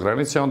prekida do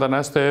granice, onda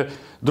nastaje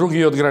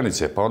drugi od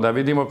granice. Pa onda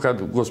vidimo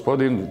kad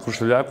gospodin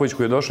Krušteljaković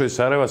koji je došao iz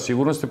Sarajeva,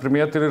 sigurno ste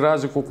primijetili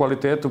razliku u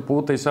kvalitetu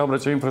puta i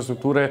saobraćajne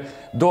infrastrukture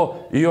do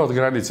i od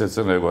granice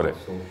Crne Gore.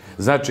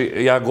 Znači,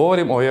 ja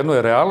govorim o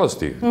jednoj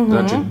realnosti.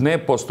 Znači, ne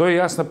postoji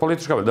jasna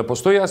politička volja. Da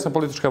postoji jasna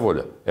politička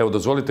volja. Evo,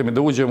 dozvolite mi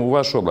da uđem u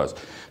vašu oblast.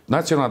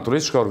 Nacionalna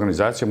turistička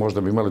organizacija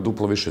možda bi imala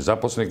duplo više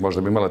zaposlenih,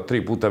 možda bi imala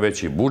 3 puta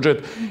veći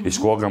budžet iz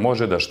koga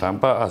može da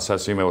štampa, a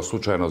sasvim evo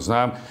slučajno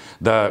znam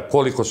da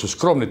koliko su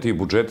skromni ti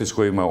budžeti s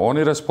kojima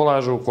oni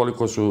raspolažu,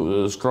 koliko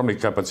su skromni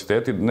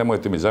kapaciteti,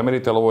 nemojte mi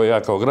zamjeriti, ali ovo ja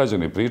kao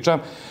građani pričam.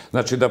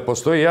 Znači da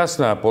postoji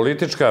jasna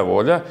politička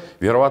volja,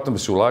 vjerovatno bi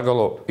se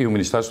ulagalo i u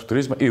Ministarstvu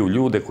turizma, i u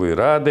ljude koji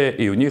rade,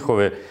 i u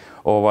njihove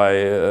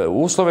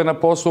uslove na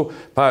poslu,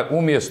 pa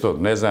umjesto,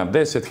 ne znam,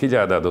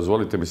 10.000,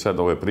 dozvolite mi sad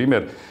ovaj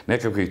primjer,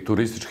 nekakvih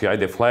turističkih,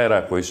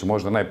 flajera koji su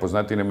možda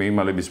najpoznatiji,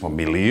 imali bismo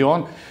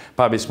 1.000.000,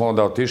 pa bismo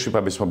onda otišli,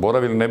 pa bismo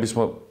boravili, ne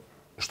bismo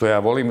što ja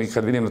volim i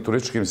kad vidim na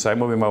turističkim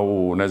sajmovima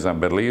u, ne znam,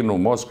 Berlinu,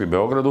 Moskvi,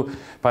 Beogradu,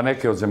 pa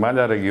neke od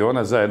zemalja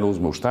regiona zajedno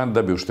uzmu u štand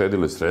da bi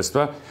uštedili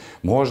sredstva.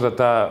 Možda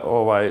ta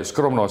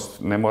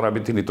skromnost ne mora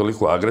biti ni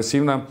toliko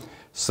agresivna.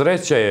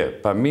 Sreća je,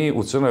 pa mi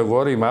u Crnoj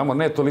Gori imamo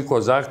ne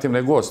toliko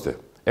zahtjevne goste.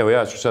 Evo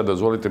ja ću sad,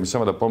 dozvolite mi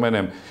samo da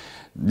pomenem,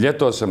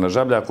 ljeto sam na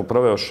Žabljaku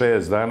proveo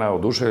 6 dana,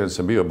 oduševljen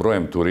sam bio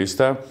brojem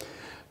turista,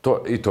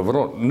 i to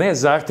vrlo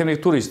nezahtjevnih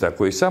turista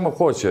koji samo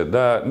hoće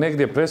da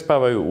negdje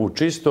prespavaju u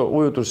čisto,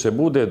 ujutru se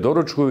bude,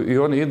 doručkuju i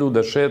oni idu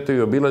da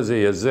šetaju, obilaze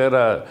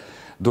jezera,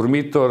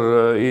 Durmitor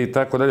i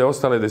tako dalje,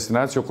 ostale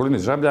destinacije u okolini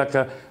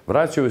Žabljaka,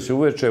 vraćaju se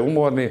uveče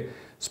umorni,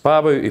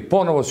 spavaju i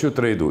ponovo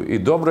sutra idu. I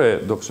dobro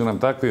je dok su nam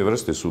takve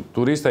vrste su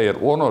turista, jer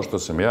ono što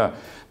sam ja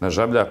na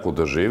Žabljaku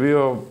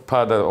doživio,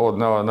 pa da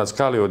na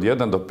skali od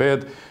 1 do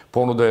 5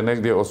 ponuda je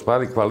negdje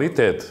ostvari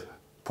kvalitet,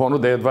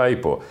 ponuda je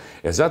 2,5.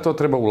 Zato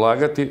treba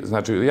ulagati,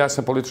 znači ja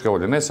sam politička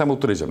volja, ne samo u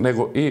turizam,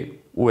 nego i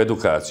u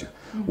edukaciju,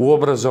 u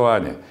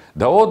obrazovanje.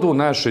 Da odu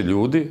naši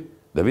ljudi,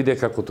 da vide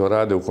kako to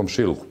rade u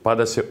komšiluku, pa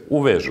da se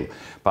uvežu.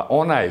 Pa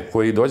onaj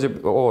koji dođe,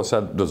 ovo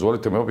sad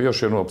dozvolite mi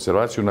još jednu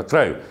observaciju na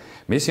kraju,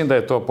 mislim da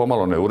je to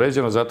pomalo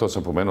neuređeno, zato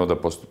sam pomenuo da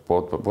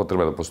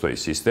potreba da postoji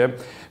sistem.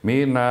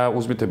 Mi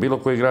uzmite bilo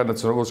koji grad na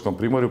Crnogorskom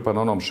primorju, pa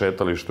na onom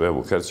šetalištu, evo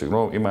u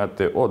Herceg-Novom,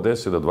 imate od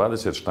 10 do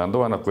 20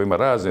 štandova na kojima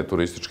razne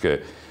turističke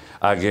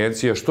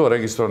agencije, što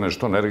registrovane,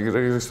 što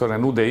neregistrovane,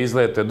 nude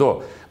izlete do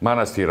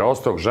manastira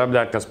Ostrog,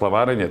 Žabljaka,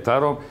 Splavarenje,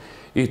 Tarom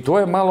i to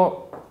je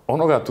malo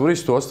onoga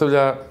turistu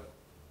ostavlja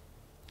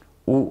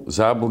u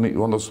zabuni,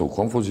 odnosno u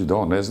konfuziji da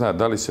on ne zna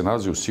da li se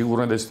nalazi u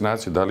sigurnoj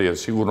destinaciji, da li je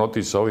sigurno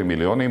otići sa ovim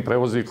ili onim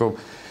prevoznikom,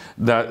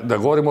 da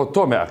govorimo o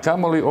tome, a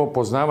kamoli o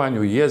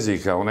poznavanju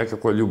jezika, o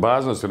nekakvoj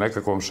ljubaznosti, o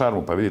nekakvom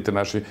šarmu, pa vidite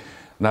naši,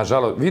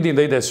 nažalost, vidim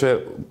da ide sve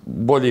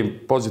boljim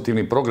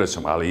pozitivnim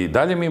progresom, ali i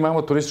dalje mi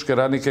imamo turističke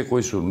radnike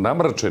koji su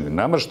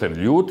namršteni,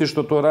 ljuti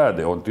što to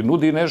rade. On ti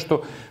nudi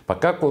nešto, pa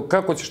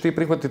kako ćeš ti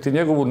prihvatiti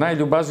njegovu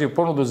najljubazniju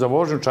ponudu za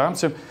vožnju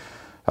čamcem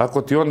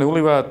ako ti on ne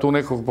uliva tu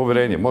nekog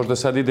poverenja? Možda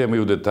sad idemo i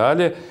u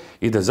detalje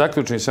i da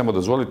zaključim, samo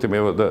dozvolite mi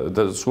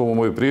da sumu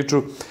moju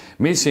priču.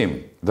 Mislim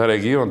da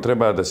region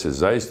treba da se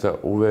zaista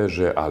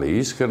uveže, ali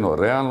iskreno,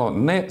 realno,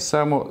 ne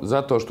samo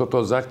zato što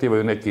to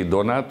zahtijevaju neki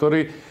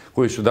donatori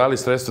koji su dali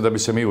sredstva da bi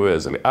se mi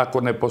uvezali.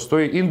 Ako ne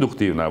postoji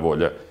induktivna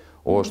volja,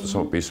 ovo što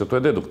sam opisao, to je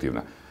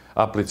deduktivna.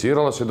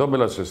 Aplicirala se,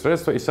 dobila se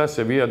sredstva i sad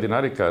se via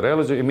dinarika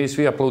realizuje i mi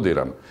svi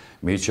aplaudiramo.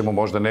 Mi ćemo,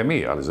 možda ne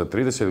mi, ali za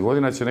 30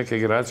 godina će neke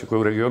generacije koje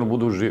u regionu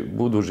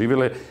budu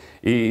živjele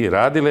i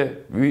radile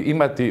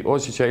imati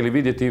osjećaj ili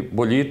vidjeti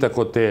boljitak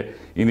od te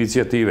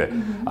inicijative.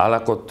 Ali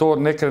ako to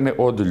ne krene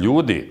od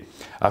ljudi,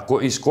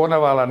 ako iz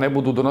Konavala ne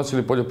budu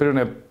donosili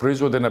poljoprivredne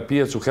proizvode na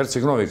pijacu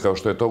Herceg-Novi, kao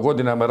što je to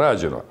godinama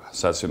rađeno,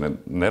 sad se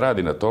ne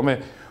radi na tome,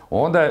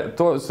 onda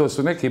to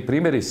su neki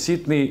primjeri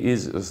sitni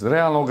iz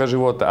realnog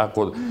života.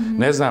 Ako,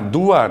 ne znam,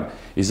 duvan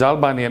iz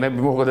Albanije ne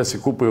bi mogao da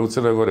se kupuje u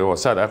Crnoj Gori. Ovo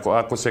sad,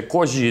 ako se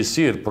kožji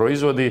sir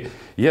proizvodi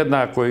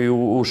jednako i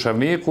u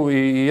Šavniku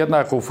i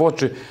jednako u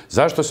Foči,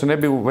 zašto se ne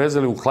bi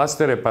uvezali u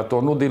klastere pa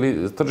to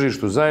nudili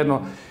tržištu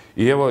zajedno?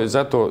 I evo,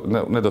 zato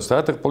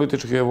nedostatak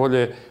političke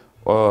volje,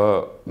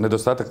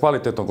 nedostatak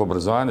kvalitetnog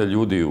obrazovanja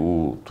ljudi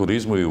u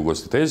turizmu i u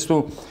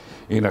ugostiteljstvu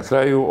i na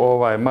kraju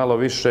malo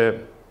više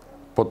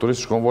pod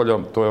turističkom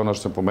voljom, to je ono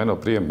što sam pomenuo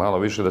prije, malo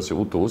više da se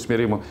u to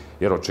usmjerimo,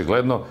 jer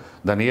očigledno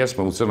da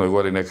nijesmo u Crnoj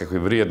Gori nekakvi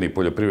vrijedni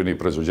poljoprivredni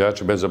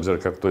proizvođači, bez obzira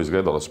kako to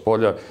izgledalo s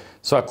polja.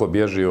 Svako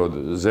bježi od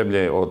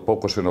zemlje, od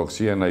pokošenog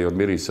sijena i od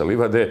mirisa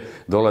livade,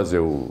 dolaze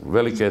u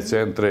velike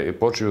centre i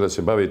počinju da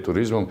se bavi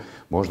turizmom,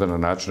 možda na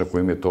način na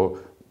kojim je to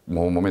u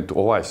ovom momentu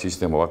ovaj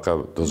sistem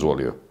ovakav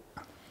dozvolio.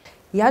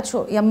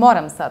 Ja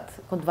moram sad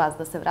kod vas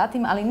da se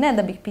vratim, ali ne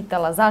da bih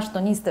pitala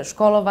zašto niste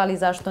školovali,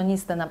 zašto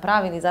niste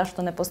napravili,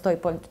 zašto ne postoji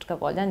politička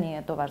volja,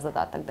 nije to vaš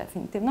zadatak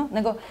definitivno,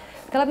 nego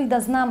htjela bih da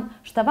znam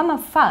šta vama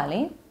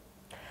fali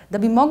da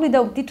bi mogli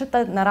da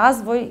utičete na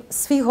razvoj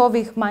svih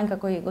ovih manjka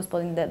koje je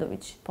gospodin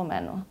Dedović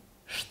pomenuo.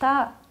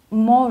 Šta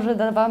može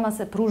da vama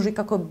se pruži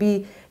kako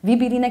bi vi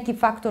bili neki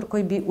faktor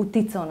koji bi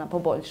uticao na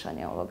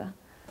poboljšanje ovoga?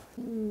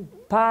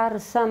 Par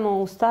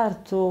samo u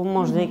startu,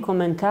 možda i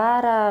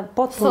komentara.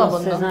 Potpuno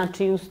se,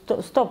 znači,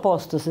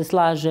 100% se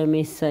slažem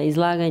i sa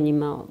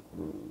izlaganjima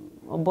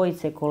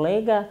obojice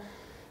kolega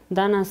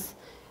danas.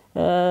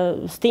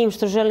 S tim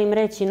što želim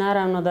reći,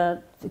 naravno, da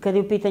kad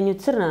je u pitanju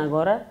Crna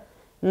Gora,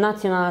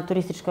 Nacionalna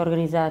turistička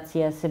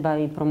organizacija se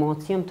bavi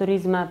promocijom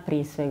turizma,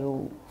 prije svega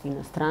u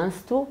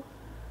inostranstvu,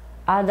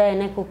 a da je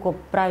neko ko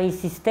pravi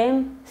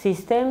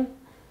sistem,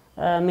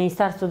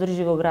 Ministarstvo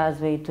održivog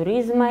razvoja i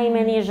turizma i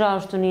meni je žao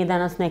što nije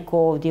danas neko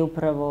ovdje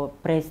upravo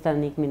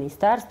predstavnik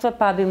ministarstva,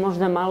 pa bi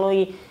možda malo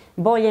i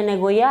bolje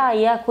nego ja,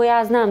 iako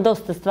ja znam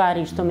dosta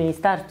stvari što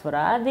ministarstvo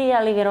radi,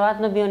 ali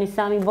vjerovatno bi oni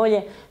sami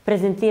bolje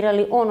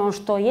prezentirali ono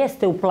što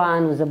jeste u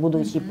planu za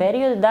budući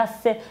period, da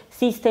se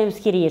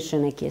sistemski riješe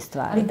neke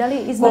stvari.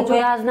 Koliko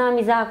ja znam,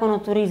 i zakon o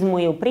turizmu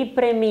je u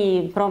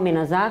pripremi,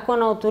 promjena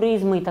zakona o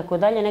turizmu i tako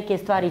dalje, neke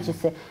stvari će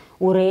se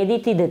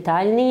urediti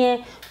detaljnije,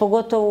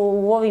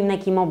 pogotovo u ovim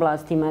nekim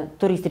oblastima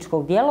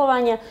turističkog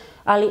djelovanja.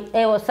 Ali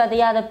evo sad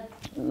ja da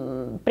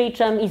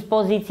pričam iz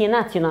pozicije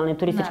nacionalne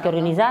turističke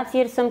organizacije,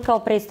 jer sam kao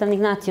predstavnik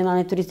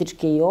nacionalne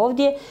turističke i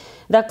ovdje,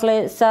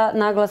 dakle sa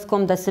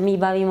naglaskom da se mi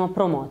bavimo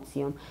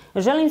promocijom.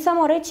 Želim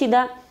samo reći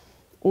da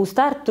u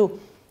startu,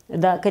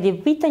 da kad je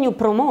u pitanju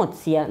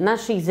promocija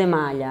naših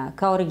zemalja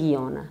kao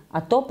regiona,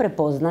 a to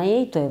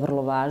prepoznaje i to je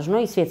vrlo važno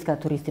i Svjetska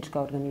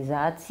turistička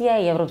organizacija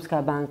i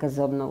Europska banka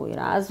za obnovu i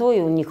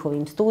razvoj u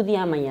njihovim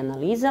studijama i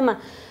analizama,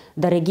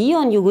 da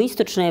region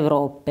jugoistočne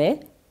Europe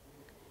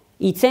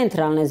i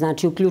centralne,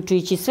 znači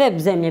uključujući sve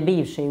zemlje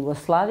bivše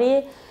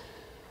Jugoslavije,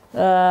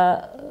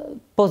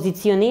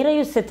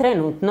 pozicioniraju se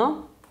trenutno,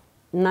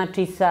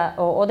 znači sa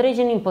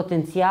određenim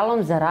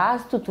potencijalom za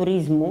rast u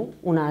turizmu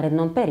u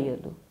narednom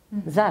periodu.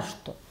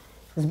 Zašto?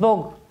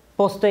 Zbog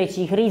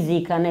postojećih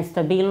rizika,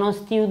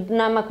 nestabilnosti u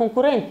nama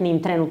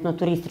konkurentnim trenutno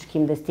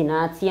turističkim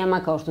destinacijama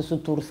kao što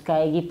su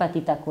Turska, Egipat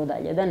i tako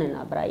dalje, da ne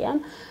nabrajam,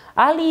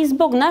 ali i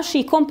zbog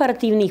naših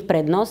komparativnih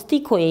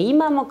prednosti koje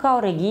imamo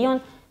kao region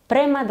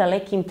prema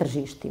dalekim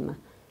tržištima.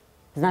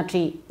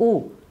 Znači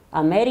u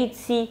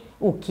Americi,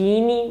 u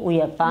Kini, u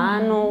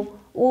Japanu,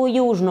 u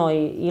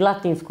Južnoj i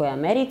Latinskoj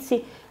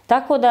Americi.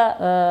 Tako da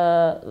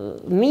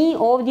mi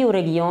ovdje u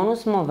regionu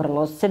smo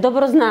vrlo se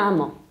dobro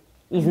znamo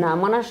i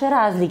znamo naše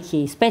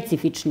razlike i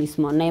specifični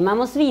smo,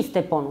 nemamo svi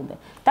iste ponude.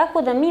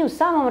 Tako da mi u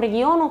samom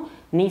regionu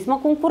nismo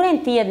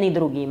konkurenti jedni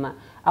drugima,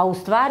 a u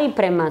stvari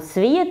prema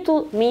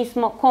svijetu mi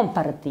smo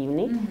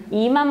komparativni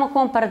i imamo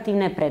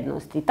komparativne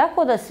prednosti.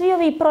 Tako da svi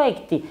ovi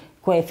projekti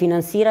koje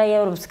finansira i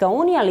Europska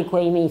unija, ali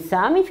koje mi i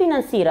sami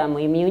finansiramo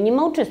i mi u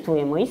njima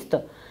učestvujemo isto.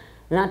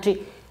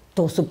 Znači,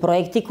 to su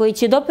projekti koji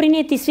će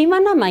doprinijeti svima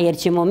nama, jer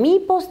ćemo mi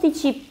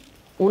postići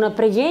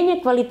unapređenje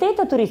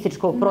kvaliteta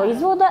turističkog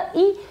proizvoda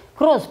i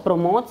kroz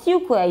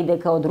promociju koja ide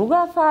kao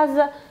druga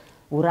faza,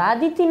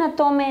 uraditi na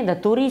tome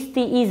da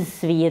turisti iz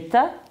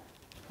svijeta,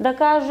 da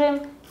kažem,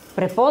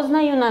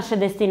 prepoznaju naše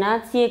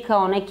destinacije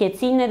kao neke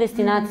ciljne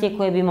destinacije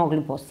koje bi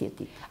mogli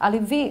posjetiti. Ali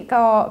vi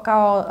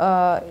kao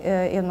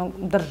jedno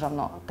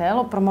državno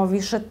telo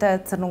promovišete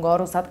Crnu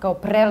Goru sad kao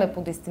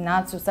prelepu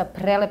destinaciju sa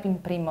prelepim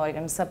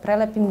primorjem, sa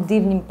prelepim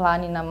divnim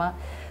planinama,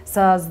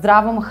 sa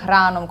zdravom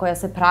hranom koja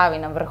se pravi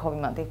na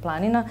vrhovima tih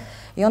planina.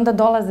 I onda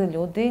dolaze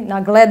ljudi,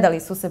 nagledali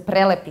su se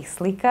prelepih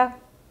slika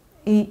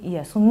i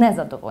jesu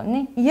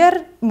nezadovoljni, jer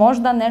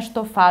možda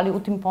nešto fali u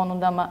tim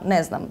ponudama,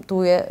 ne znam,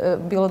 tu je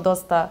bilo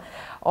dosta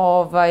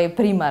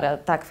primara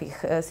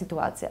takvih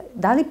situacija.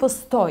 Da li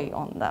postoji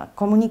onda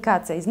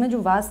komunikacija između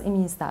vas i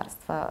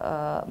Ministarstva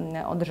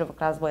održivog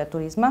razvoja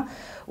turizma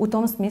u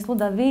tom smislu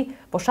da vi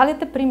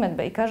pošaljete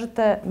primjedbe i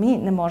kažete mi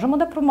ne možemo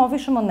da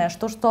promovišemo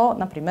nešto što,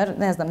 na primjer,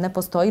 ne znam, ne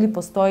postoji ili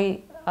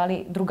postoji,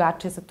 ali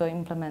drugačije se to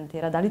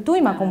implementira. Da li tu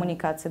ima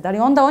komunikacija? Da li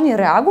onda oni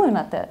reaguju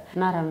na te?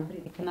 Naravno.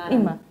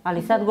 Ima.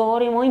 Ali sad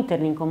govorimo o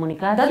internim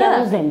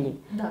komunikacijama u zemlji.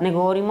 Ne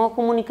govorimo o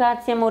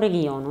komunikacijama u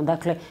regionu.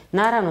 Dakle,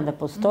 naravno da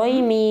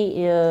postoji. Mi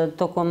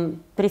tokom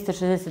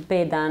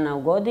 365 dana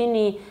u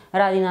godini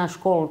radi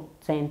naš call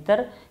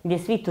centar gdje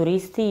svi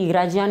turisti i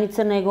građani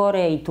Crne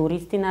Gore i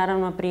turisti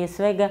naravno prije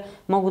svega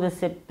mogu da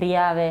se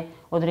prijave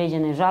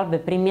određene žalbe,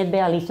 primjedbe,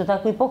 ali isto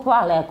tako i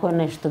pohvale ako je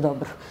nešto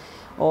dobro.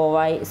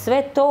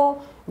 Sve to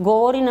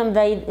govori nam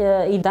da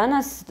i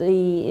danas,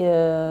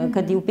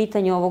 kad je u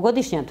pitanju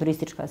ovogodišnja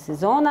turistička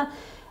sezona,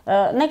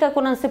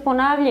 nekako nam se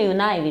ponavljaju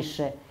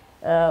najviše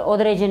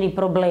određeni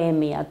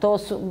problemi, a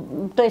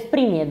to je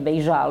primjedbe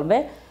i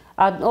žalbe,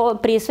 a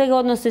prije svega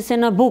odnose se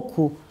na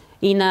buku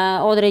i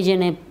na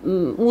određene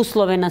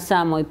uslove na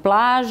samoj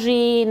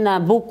plaži, na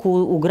buku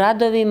u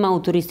gradovima, u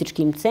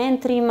turističkim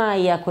centrima,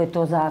 iako je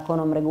to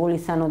zakonom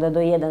regulisano da do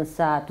 1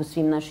 sat u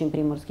svim našim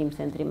primorskim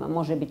centrima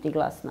može biti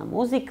glasna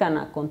muzika,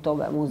 nakon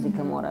toga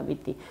muzika mora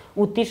biti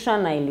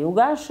utišana ili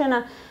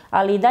ugašena,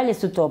 ali i dalje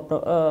su to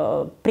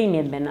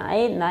primjedbe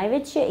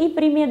najveće i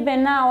primjedbe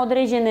na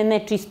određene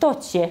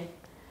nečistoće,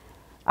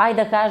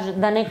 ajde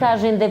da ne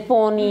kažem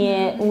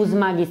deponije uz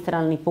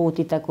magistralni put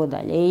i tako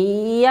dalje.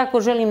 I jako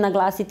želim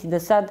naglasiti da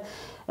sad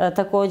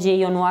također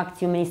i onu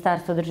akciju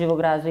Ministarstva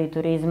održivog razvoja i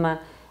turizma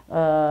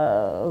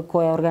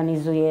koja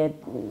organizuje,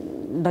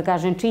 da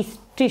kažem,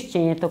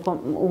 čišćenje tokom...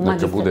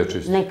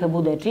 Neka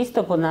bude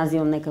čisto, pod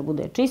nazivom Neka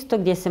bude čisto,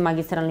 gdje se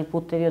magistralni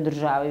putevi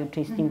održavaju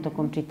čistim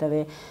tokom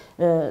čitave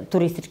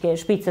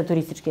špica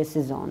turističke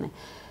sezone.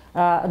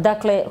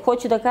 Dakle,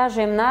 hoću da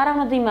kažem,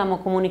 naravno da imamo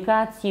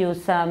komunikaciju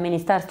sa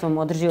Ministarstvom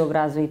održivog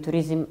razvoja i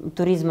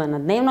turizma na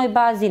dnevnoj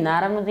bazi,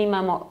 naravno da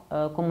imamo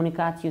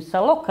komunikaciju sa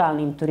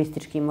lokalnim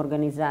turističkim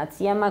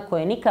organizacijama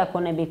koje nikako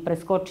ne bih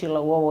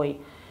preskočila u ovoj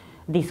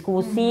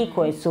diskusiji,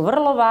 koje su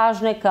vrlo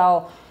važne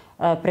kao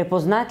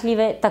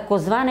prepoznatljive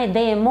takozvane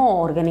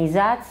DMO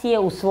organizacije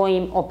u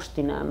svojim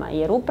opštinama,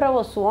 jer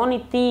upravo su oni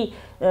ti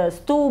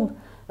stub,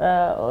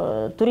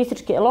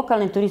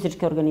 lokalne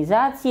turističke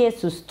organizacije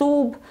su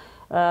stub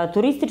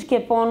turističke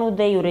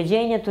ponude i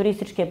uređenja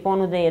turističke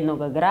ponude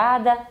jednog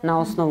grada na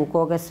osnovu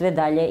koga sve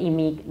dalje i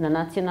mi na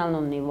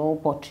nacionalnom nivou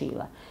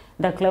počiva.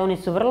 Dakle, oni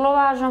su vrlo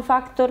važan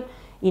faktor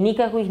i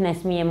nikako ih ne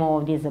smijemo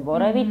ovdje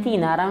zaboraviti i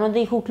naravno da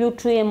ih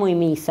uključujemo i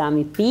mi ih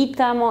sami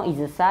pitamo i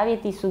za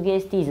savjeti i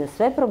sugestije i za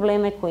sve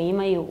probleme koje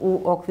imaju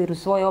u okviru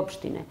svoje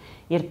opštine.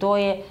 Jer to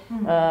je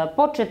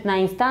početna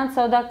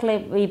instanca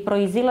odakle i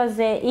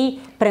proizilaze i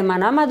prema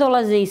nama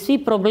dolaze i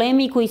svi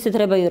problemi koji se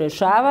trebaju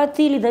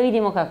rešavati ili da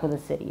vidimo kako da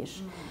se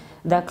riješe.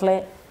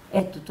 Dakle,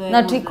 eto, to je...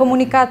 Znači,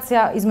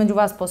 komunikacija između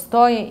vas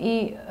postoji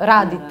i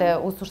radite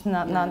u suštini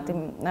na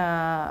tim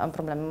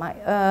problemima.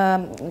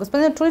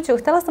 Gospodine Čuliću,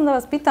 htjela sam da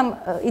vas pitam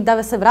i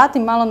da se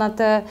vratim malo na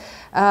te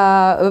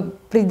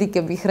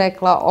pridike, bih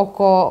rekla,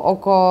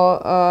 oko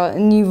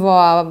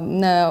nivoa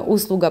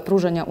usluga,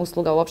 pružanja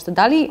usluga uopšte.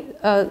 Da li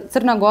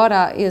Crna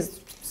Gora je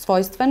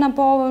svojstvena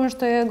po ovome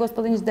što je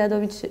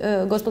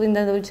gospodin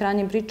Dedović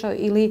ranije pričao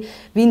ili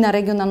vi na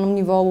regionalnom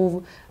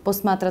nivou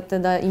posmatrate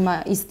da ima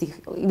istih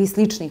ili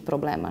sličnih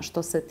problema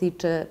što se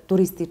tiče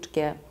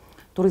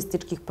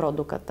turističkih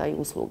produkata i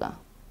usluga?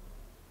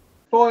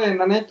 To je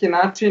na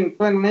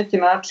neki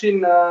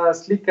način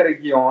slika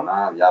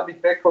regiona. Ja bih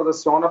rekao da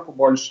se ona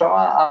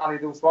poboljšava, ali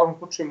da u svakom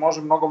slučaju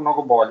može mnogo,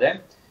 mnogo bolje.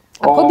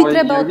 A ko bi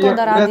trebao to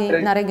da radi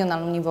na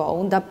regionalnom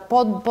nivou, da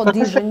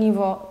podiže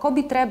nivo? Ko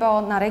bi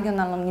trebao na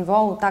regionalnom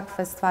nivou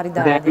takve stvari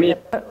da radi?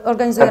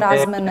 Organizuje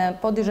razmene,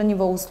 podiže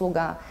nivo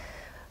usluga,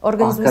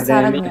 organizuje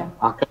saradnju?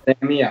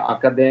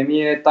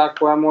 Akademija je ta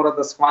koja mora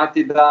da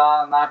shvati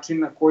da način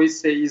na koji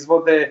se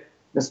izvode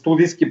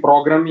studijski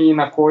programi i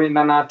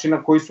na način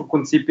na koji su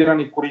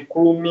koncipirani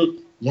kurikulumi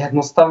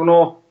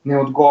jednostavno ne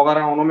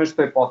odgovara onome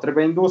što je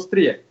potreba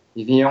industrije.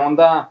 I vi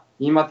onda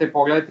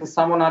pogledajte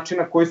samo način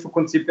na koji su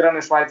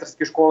koncipirane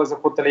švajcarske škole za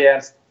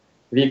hotelijerstvo.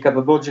 Vi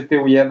kada dođete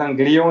u jedan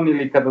Glion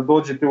ili kada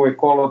dođete u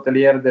Ecole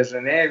Hotelier de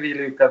Genève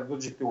ili kada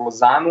dođete u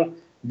Lozanu,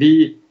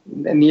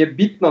 nije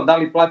bitno da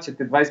li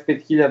plaćate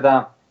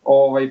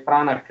 25.000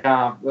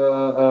 franaka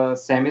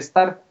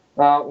semestar.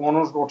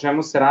 Ono o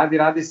čemu se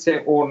radi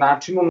se o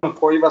načinu na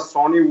koji vas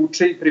oni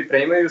uče i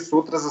pripremaju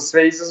sutra za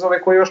sve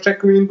izazove koje još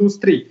čekaju u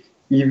industriji.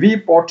 I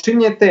vi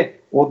počinjete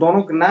od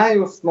onog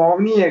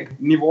najosnovnijeg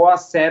nivoa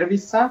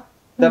servisa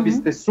da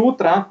biste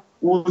sutra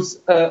uz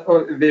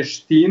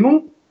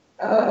veštinu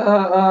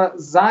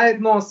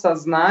zajedno sa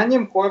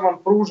znanjem koje vam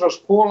pruža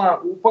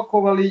škola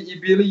upakovali i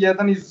bili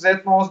jedan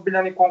izuzetno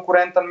ozbiljan i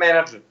konkurentan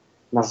menadžer.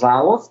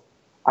 Nažalost,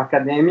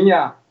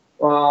 akademija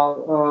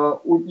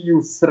i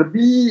u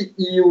Srbiji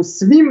i u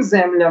svim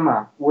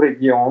zemljama u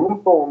regionu,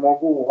 to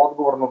mogu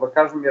odgovorno da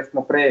kažem jer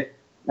smo pre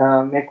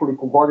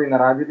nekoliko godina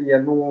radili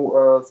jednu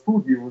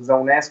studiju za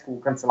UNESCO u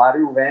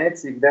kancelariju u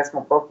Veneciji gde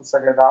smo prosto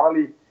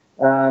sagledavali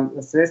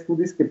sve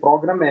studijske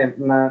programe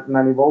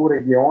na nivou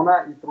regiona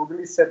i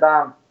trudili se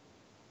da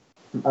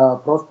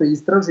prosto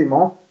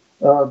istražimo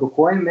do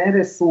koje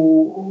mere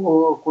su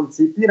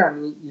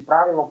koncipirani i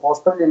pravilno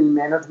postavljeni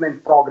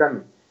menadžment programi.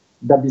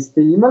 Da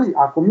biste imali,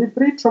 ako mi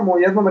pričamo o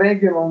jednom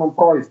regionalnom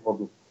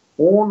proizvodu,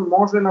 on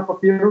može na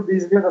papiru da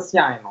izgleda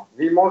sjajno.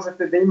 Vi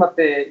možete da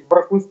imate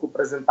vrhunsku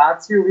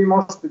prezentaciju, vi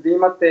možete da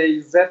imate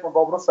izuzetno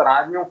dobru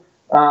saradnju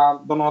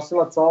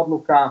donosilaca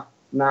odluka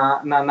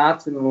na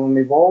nacionalnom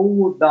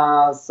nivou,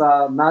 da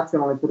sa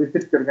nacionalne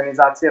turističke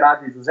organizacije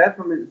radi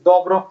izuzetno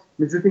dobro,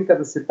 međutim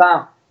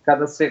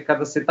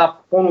kada se ta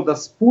ponuda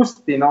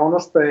spusti na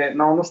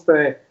ono što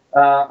je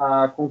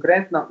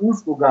konkretna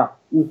usluga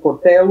u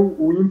hotelu,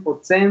 u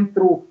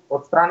infocentru,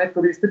 od strane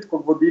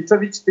turističkog vodiča,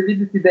 vi ćete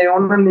vidjeti da je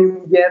ona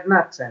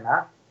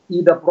neujednačena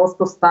i da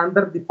prosto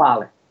standardi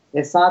pale.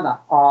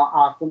 Sada,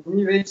 ako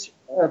mi već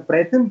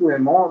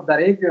pretendujemo da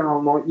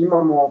regionalno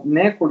imamo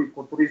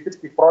nekoliko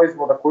turističkih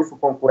proizvoda koji su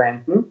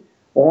konkurentni,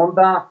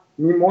 onda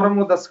mi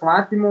moramo da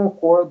shvatimo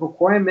do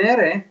koje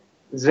mere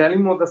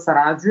želimo da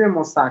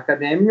sarađujemo sa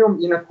akademijom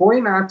i na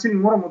koji način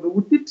moramo da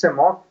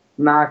utičemo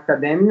na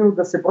akademiju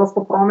da se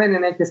prosto promene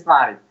neke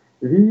stvari.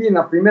 Vi,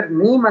 na primjer,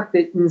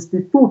 nemate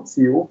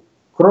instituciju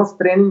kroz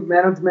trening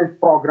management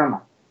programa.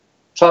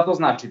 Šta to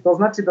znači? To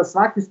znači da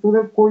svaki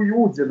student koji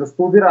uđe da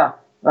studira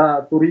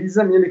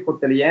turizam ili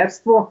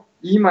hotelijerstvo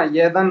ima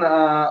jedan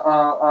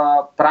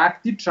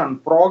praktičan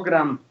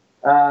program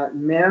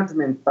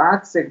management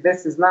prakse gde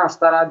se zna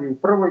šta radi u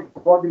prvoj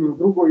godini, u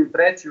drugoj, u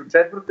trećoj, u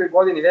četvrtoj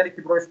godini.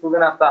 Veliki broj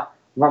studenta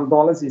vam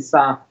dolazi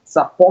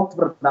sa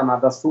potvrdama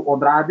da su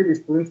odradili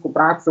studentsku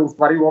praksu, u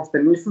stvari uopšte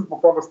nisu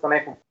zbog toga što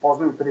nekog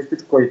poznaju u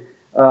turističkoj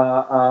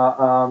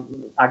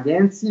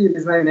agenciji ili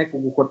znaju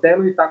nekog u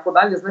hotelu i tako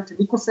dalje. Znači,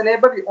 niko se ne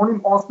bavi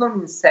onim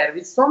osnovnim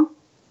servisom,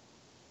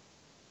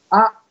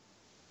 a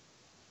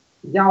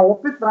ja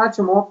opet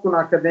vraćam loptu na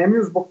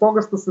akademiju zbog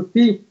toga što su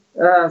ti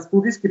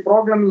studijski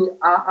programi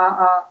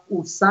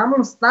u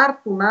samom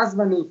startu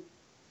nazvani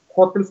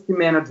hotelski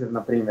menadžer,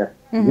 na primjer.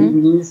 Vi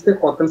niste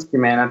hotelski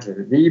menadžer.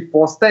 Vi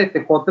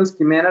postajete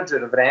hotelski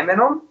menadžer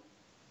vremenom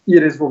i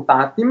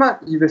rezultatima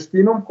i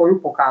veštinom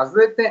koju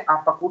pokazujete,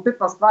 a fakultet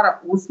vam stvara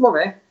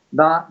uslove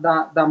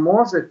da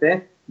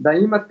možete da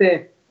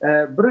imate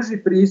brži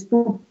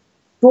pristup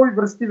toj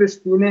vrsti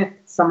veštine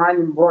sa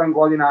manjim brojem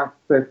godina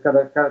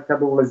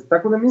kada ulazite.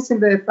 Tako da mislim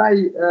da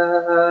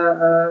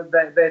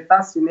je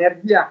ta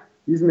sinergija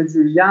između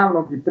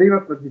javnog i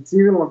privatnog i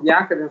civilnog i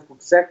akademskog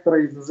sektora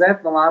je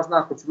izuzetno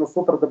važna ako ćemo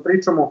sutra da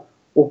pričamo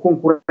o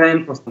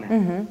konkurentnosti.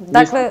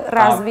 Dakle,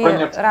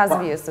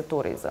 razvije se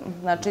turizam.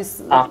 Znači,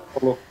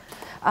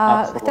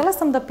 htjela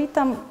sam da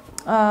pitam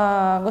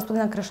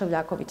gospodina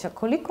Kreševljakovića,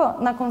 koliko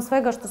nakon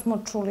svega što smo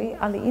čuli,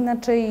 ali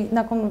inače i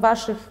nakon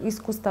vaših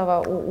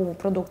iskustava u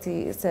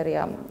produkciji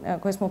serija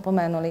koje smo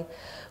pomenuli,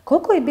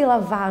 koliko je bila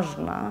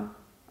važna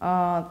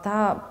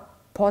ta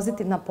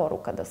pozitivna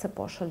poruka da se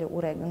pošalje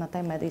u regiju na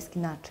taj medijski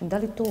način? Da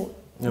li tu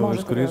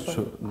možete da... Iskoristit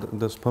ću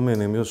da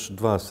spomenem još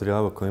 2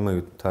 serijala koji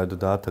imaju taj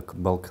dodatak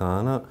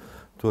Balkana.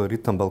 To je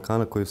Ritam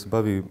Balkana koji se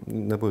bavi,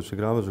 Nebojša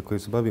Gravaža, koji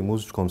se bavi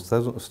muzičkom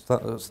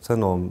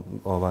scenom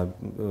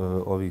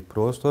ovih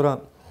prostora.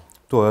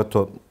 To je,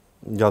 eto,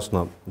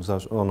 jasno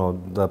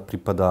da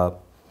pripada,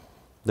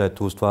 da je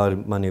tu u stvari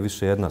manje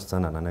više jedna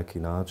scena na neki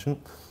način.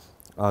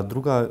 A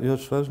druga,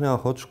 još važnija,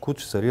 Hoću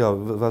kući serijal,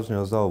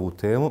 važnija za ovu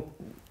temu,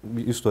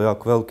 isto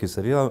jako veliki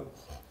serijal,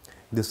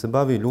 gdje se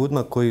bavi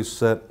ljudima koji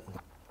se,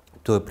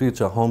 to je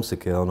priča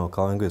homesick,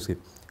 kao engleski,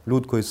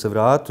 ljudi koji se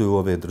vratuju u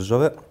ove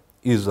države,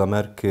 iz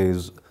Amerike,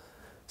 iz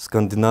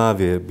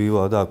Skandinavije,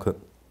 bilo odakle,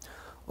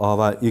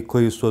 i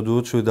koji su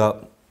odlučili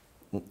da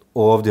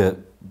ovdje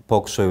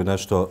pokušaju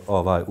nešto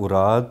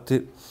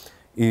uraditi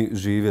i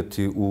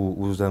živjeti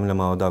u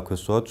zemljama odakle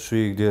su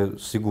otišli, gdje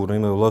sigurno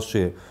imaju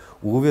lošije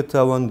uvjete,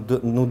 ali oni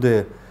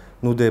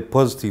nude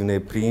pozitivne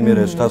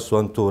primjere šta su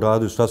oni to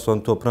uradili, šta su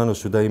oni to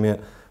prenošli da im je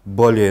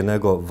bolje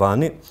nego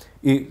vani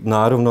i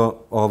naravno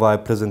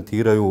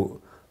prezentiraju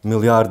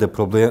milijarde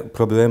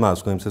problema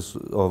s kojim se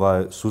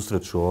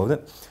susreću ovdje.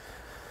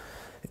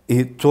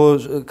 I to,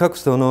 kako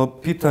ste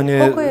pitanje...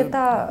 Koliko je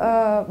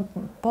ta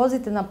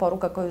pozitivna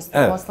poruka koju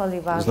ste poslali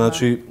važna?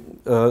 Znači,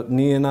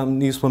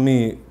 nismo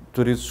mi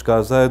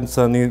turistička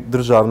zajednica ni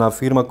državna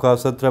firma koja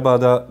sad treba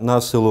da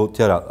na silu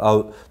tjera,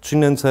 ali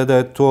činjenica je da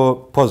je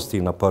to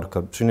pozitivna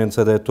poruka,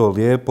 činjenica je da je to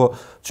lijepo,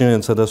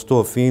 činjenica da su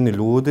to fini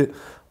ljudi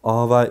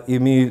i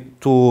mi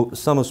tu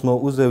samo smo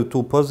uzeli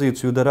tu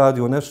poziciju da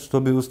radimo nešto što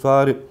bi u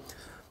stvari,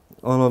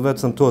 već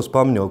sam to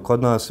spominjao,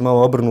 kod nas je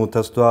malo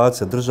obrnuta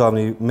situacija,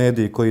 državni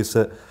mediji koji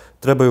se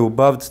trebaju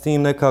baviti s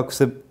tim nekako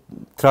se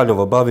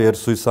traljovo bave jer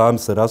su i sami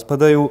se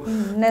raspadaju.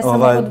 Ne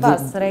samo kod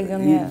vas,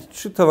 region je...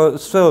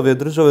 Sve ove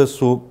države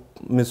su,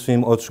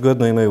 mislim,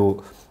 očigledno imaju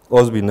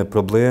ozbiljne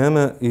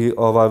probleme i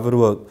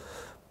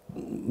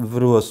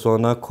vrlo su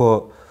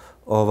onako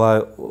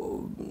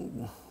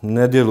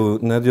ne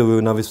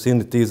djeluju na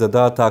visini tih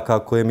zadataka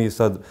koje mi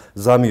sad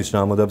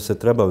zamišljamo da bi se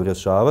trebali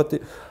rješavati.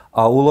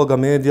 A uloga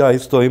medija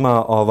isto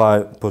ima,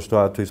 pošto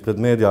ja tu ispred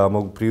medija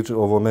mogu pričati,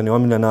 ovo meni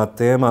omiljena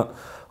tema,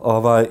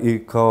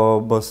 i kao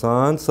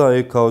Bosanca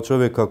i kao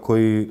čovjeka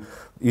koji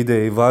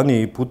ide i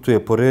vani i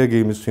putuje po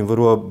regiji, mislim,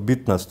 vrlo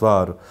bitna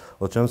stvar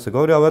o čemu se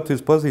govori, ali eto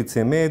iz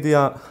pozicije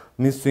medija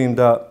mislim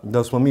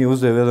da smo mi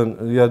uzeli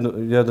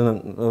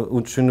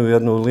učinili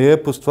jednu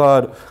lijepu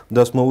stvar,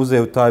 da smo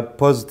uzeli taj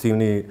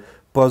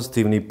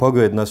pozitivni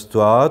pogled na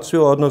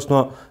situaciju,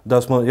 odnosno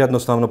da smo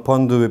jednostavno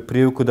ponudili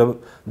priliku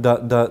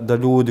da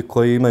ljudi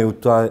koji imaju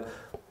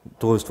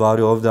to je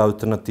stvari ovdje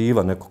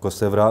alternativa, neko ko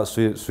se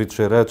svi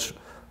će reći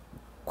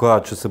koja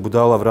će se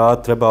budala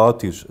vrat, treba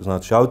otići.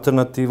 Znači,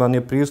 alternativan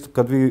je pristup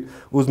kad vi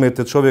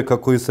uzmete čovjeka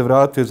koji se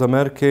vratio iz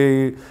Amerike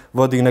i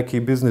vodi neki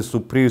biznis u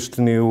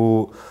Prištini,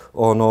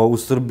 u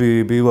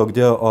Srbiji, bilo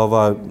gdje,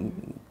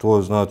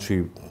 to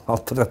znači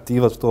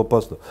alternativa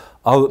 100%.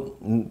 Ali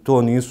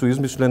to nisu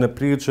izmišljene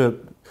priče,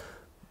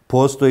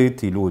 postoje i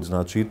ti ljudi,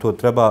 znači i to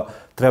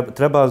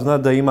treba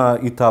znati da ima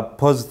i ta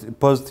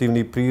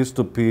pozitivni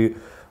pristup i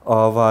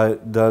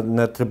da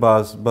ne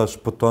treba baš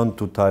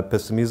potonuti u taj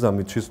pesimizam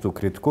i čistu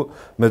kritiku.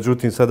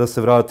 Međutim, sada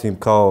se vratim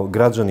kao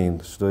građanin,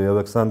 što je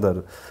Aleksandar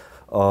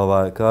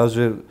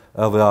kaže,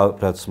 evo ja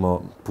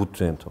recimo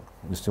putujem to.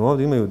 Mislim,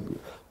 ovdje imaju,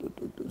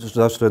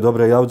 zašto je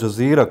dobra i Al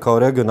Jazeera kao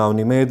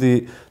regionalni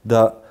mediji,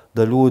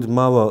 da ljudi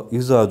malo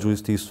izađu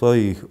iz tih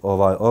svojih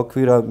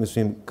okvira,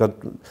 mislim, kad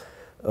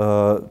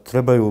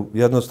trebaju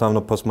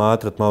jednostavno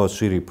posmatrati malo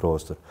širi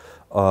prostor.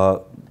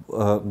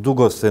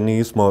 Dugo se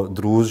nismo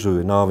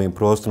družili na ovim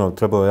prostorima,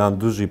 trebao je jedan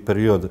duži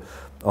period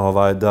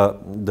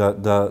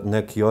da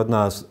neki od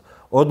nas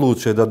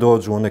odluče da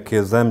dođu u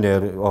neke zemlje,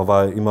 jer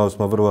imali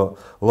smo vrlo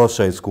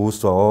loša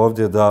iskustva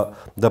ovdje,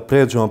 da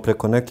pređemo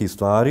preko nekih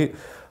stvari.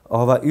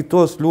 I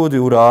to su ljudi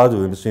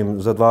uradili,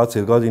 mislim, za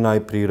 20 godina i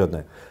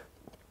prirodne.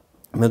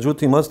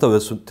 Međutim, ostale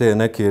su te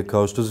neke,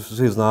 kao što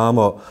svi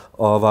znamo,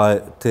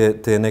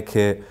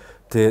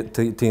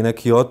 ti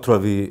neki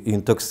otrovi,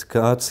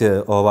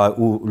 intoksikacije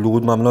u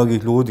ljudima,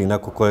 mnogih ljudi,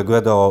 neko ko je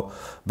gledao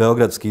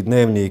Beogradski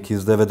dnevnik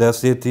iz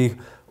 90-ih,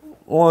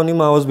 on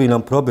ima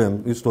ozbiljan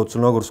problem, isto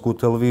crnogorsku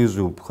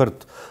televiziju,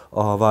 HRT.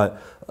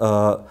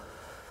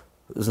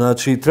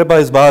 Znači, treba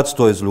izbaciti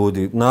to iz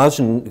ljudi.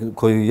 Način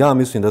koji ja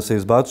mislim da se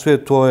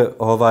izbacuje, to je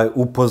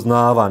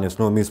upoznavanje.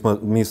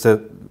 Mi se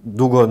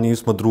dugo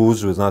nismo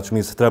družili, znači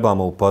mi se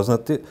trebamo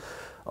upoznati.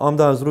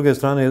 Onda, s druge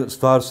strane,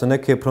 stvar se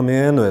neke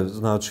promijenuje.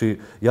 Znači,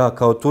 ja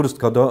kao turist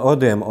kad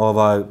odem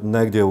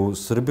negdje u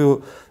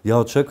Srbiju, ja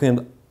očekujem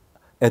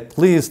at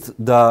least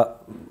da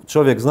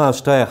čovjek zna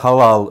šta je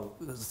halal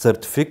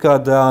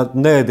certifikat, da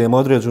ne jedem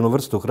određenu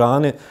vrstu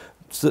hrane,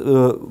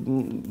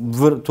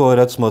 to je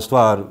recimo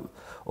stvar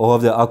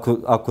ovdje,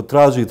 ako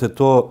tražite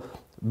to,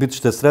 bit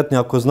ćete sretni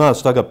ako znaš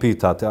šta ga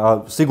pitate,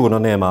 a sigurno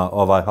nema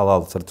ovaj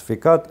halal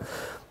certifikat.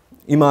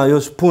 Ima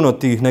još puno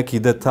tih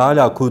nekih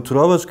detalja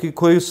kulturoloških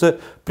koji se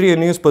prije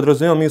nisu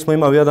podrazumijeli. Mi smo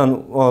imali jedan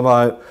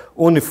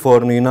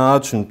uniformni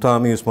način,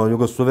 mi smo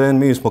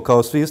Jugosloveni, mi smo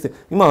kao svi isti.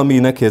 Imali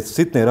mi neke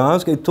sitne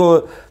razlike i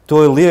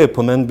to je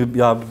lijepo.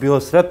 Ja bi bio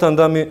sretan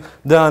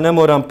da ja ne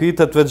moram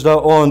pitati, već da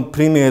on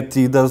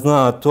primijeti, da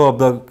zna to,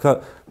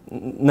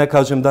 ne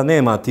kažem da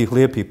nema tih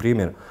lijepih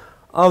primjera.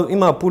 Ali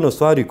ima puno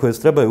stvari koje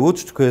se trebaju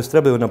učiti, koje se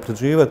trebaju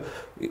napređivati.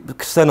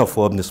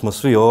 Ksenofobni smo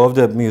svi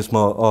ovdje, mi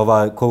smo,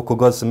 koliko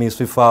god se mi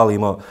svi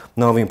falimo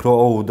na ovim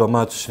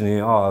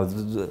domaćini,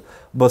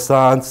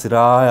 Bosanci,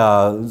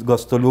 Raja,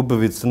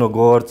 Gostoljubivi,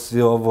 Crnogorci,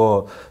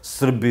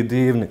 Srbi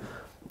divni.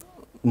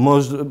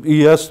 Možda i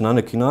jesu na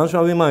neki način,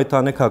 ali ima i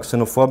ta neka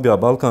ksenofobija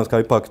balkanska,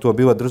 ipak to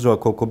bila država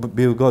koliko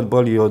bi god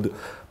bolji od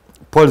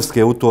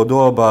Poljske u to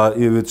doba,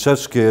 ili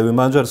Češke, ili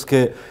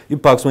Mađarske,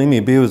 ipak smo i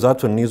mi bili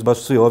zatvoreni, nisu baš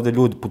svi ovdje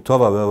ljudi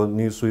putovali,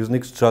 nisu iz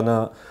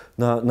Nikšića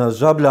na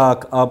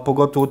Žabljak, a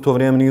pogotovo u to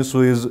vrijeme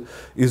nisu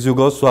iz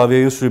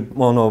Jugoslavije išli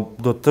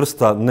do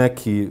Trsta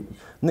neki,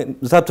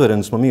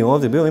 zatvoreni smo mi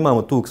ovdje bili,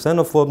 imamo tu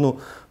ksenofobnu,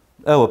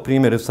 evo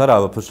primjer iz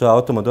Sarajeva, pošto ja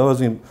o tome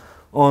dolazim,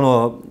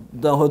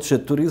 da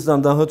hoće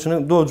turizam, da hoće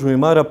dođu i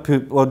Arapi,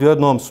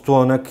 odjednom su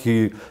to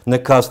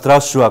neka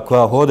strašiva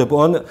koja hode.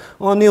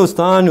 On nije u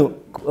stanju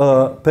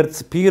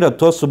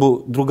percipirati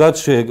osobu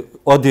drugačijeg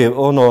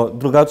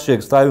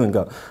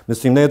stylinga.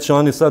 Mislim, neće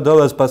oni sad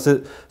dolaziti pa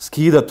se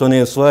skidati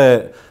one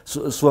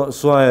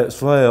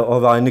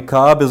svoje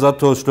nikabe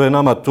zato što je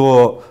nama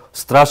to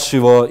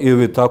strašivo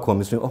ili tako.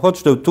 Mislim,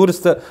 hoćete u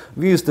turiste,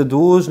 vi ste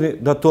dužni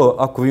da to,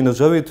 ako vi ne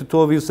želite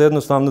to, vi se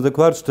jednostavno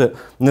deklarišite,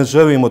 ne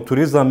želimo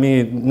turizam,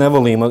 mi ne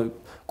volimo,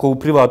 ko u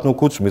privatnu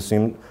kuću,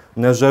 mislim,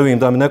 ne želim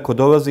da mi neko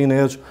dolazi i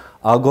neću.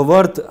 A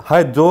govoriti,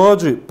 hajde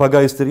dođi, pa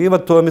ga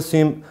isterivati, to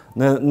mislim,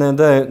 ne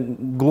da je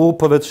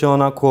glupo, već je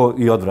onako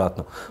i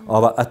odvratno.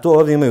 A to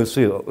ovdje imaju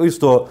svi.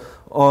 Isto,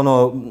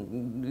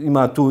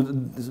 ima tu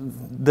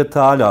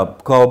detalja,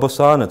 kao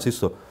Bosanac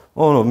isto.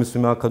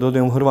 Mislim, ja kad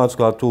odem u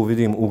Hrvatsku, ja tu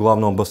vidim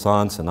uglavnom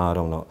Bosance,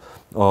 naravno.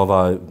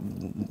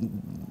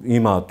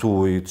 Ima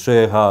tu i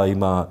Čeha,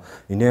 ima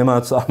i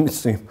Njemaca,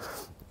 mislim,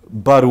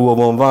 bar u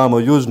ovom vamo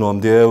južnom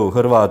dijelu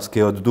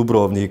Hrvatske, od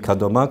Dubrovnika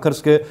do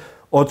Makarske,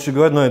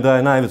 očigledno je da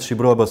je najveći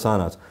broj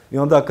Bosanaca. I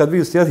onda kad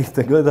vi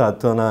sjedite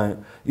gledate onaj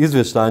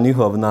izvještaj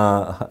njihov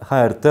na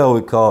HRT-u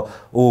i kao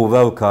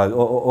velika,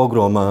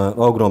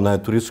 ogromna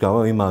je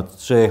turistička, ima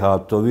Čeha,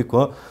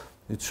 toliko,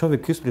 i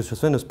čovjek ispriča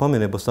sve ne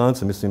spomene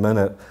Bosance, mislim,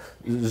 mene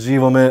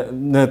živo me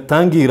ne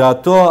tangira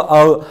to,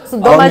 ali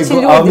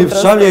mi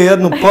šalje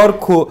jednu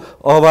poruku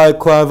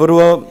koja je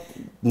vrlo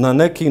na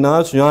neki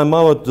način, ja je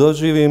malo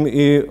doživim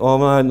i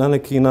na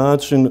neki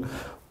način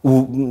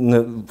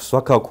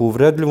svakako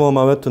uvredljivom,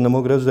 ali eto ne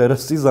mogu reći da je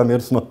rasizam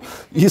jer smo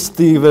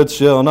isti,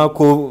 već je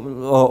onako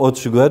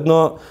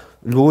očigledno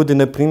ljudi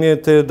ne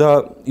primijete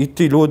da i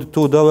ti ljudi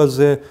tu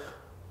dolaze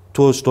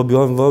to što bi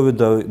oni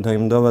volili da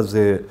im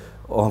dolaze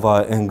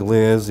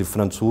Englezi,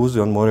 Francuzi,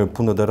 oni moraju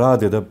puno da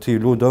rade da ti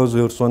ljudi dolaze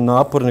jer su oni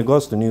naporni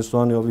gosti, nisu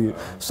oni ovi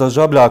sa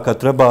Žabljaka,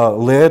 treba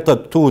letat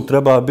tu,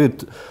 treba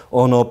biti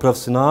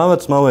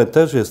profesionalac, malo je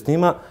teže s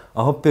njima,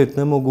 a opet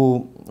ne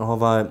mogu,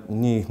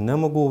 njih ne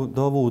mogu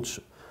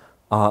dovući,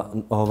 a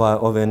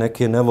ove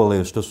neke ne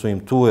vole što su im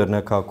tu jer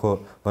nekako,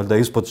 valjda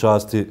ispod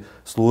časti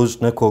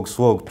služiti nekog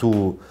svog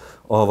tu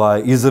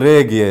iz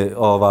regije,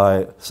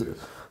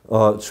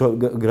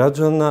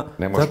 građana,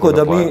 tako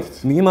da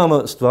mi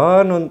imamo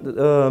stvarno,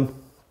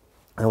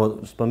 evo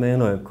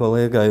spomenuo je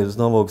kolega iz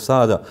Novog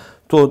Sada,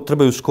 to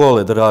trebaju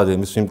škole da rade,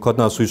 mislim kod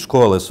nas su i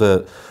škole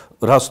sve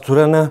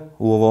rasturene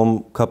u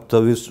ovom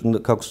kapitalizmu,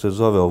 kako se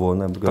zove ovo?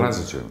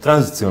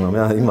 Tranzicionom,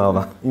 ja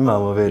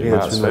imam ove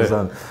riječi, ne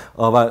znam.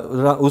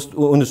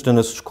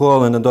 Uništene su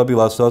škole, ne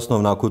dobiva se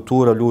osnovna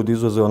kultura, ljudi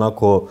izlaze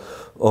onako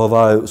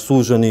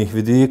suženih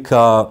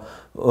vidika,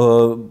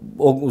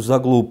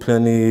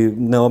 zaglupljeni,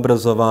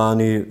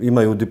 neobrazovani,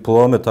 imaju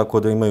diplome, tako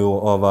da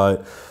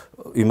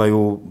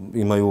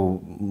imaju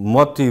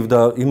motiv,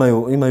 da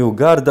imaju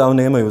garda, ali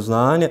nemaju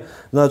znanje.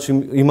 Znači,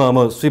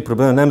 imamo svi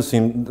probleme, ne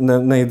mislim,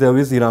 ne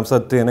idealiziram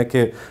sad te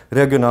neke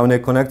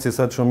regionalne konekcije,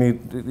 sad ćemo mi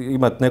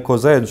imati neko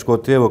zajedničko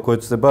tijelo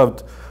koje će se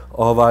baviti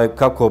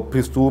kako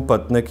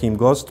pristupati nekim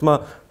gostima.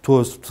 To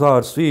je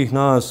stvar svih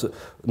nas,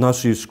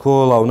 naših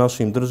škola u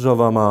našim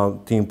državama,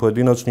 tim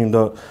pojedinačnim,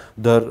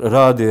 da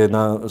rade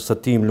sa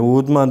tim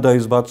ljudima, da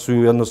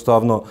izbacuju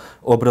jednostavno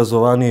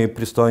obrazovanije i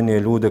pristojnije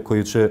ljude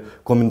koji će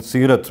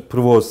komunicirati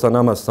prvo sa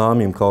nama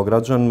samim kao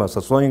građanima,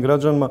 sa svojim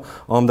građanima,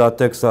 a onda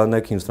tek sa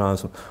nekim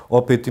strancima.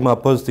 Opet ima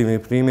pozitivnih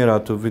primjera,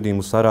 tu vidim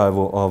u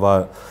Sarajevu,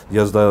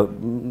 jezda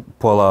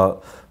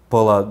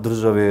pola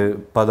države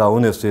pada u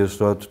nesvijest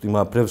što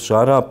ima previše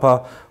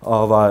Arapa,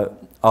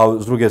 a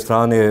s druge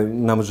strane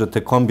ne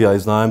možete kombija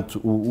iznajmiti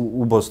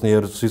u Bosni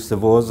jer svi se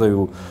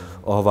vozaju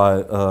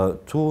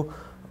tu.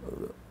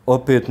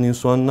 Opet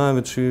nisu oni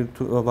najveći,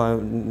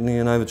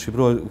 nije najveći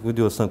broj,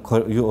 vidio sam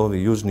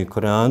ovi južni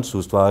Koreanci,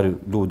 u stvari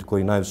ljudi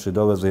koji najviše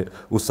dolaze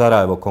u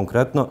Sarajevo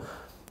konkretno.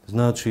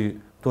 Znači,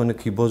 to je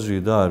neki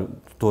božji dar,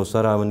 to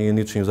Sarajevo nije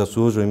ničim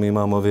zaslužio i mi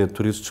imamo ove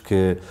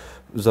turističke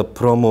za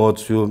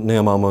promociju,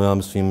 nemamo, ja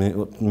mislim,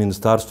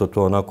 ministarstvo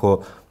to onako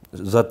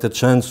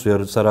zatečencu,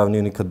 jer Sarajevo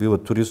nije nikad bilo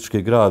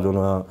turistički grad.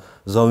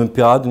 Za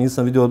olimpijadu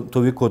nisam vidio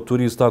toliko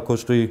turista kao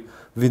što ih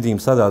vidim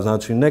sada.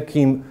 Znači,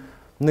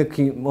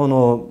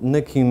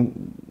 nekim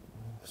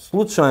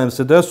slučajem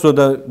se desilo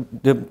da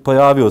je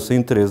pojavio se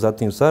interes za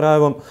tim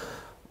Sarajevom.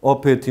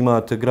 Opet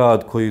imate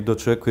grad koji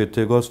dočekuje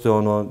te goste,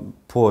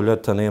 pol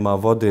ljeta nema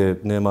vode,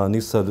 nema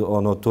ni sad,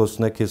 to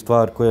su neke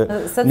stvari koje mi kao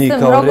regija... Sad ste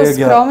mnogo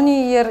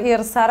skromniji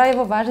jer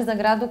Sarajevo važi za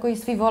gradu koji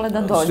svi vole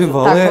da dođu.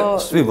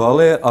 Svi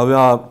vole, ali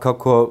ja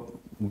kako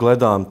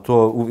gledam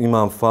to,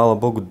 imam, hvala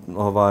Bogu,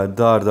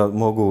 dar da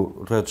mogu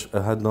reći,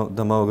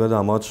 da malo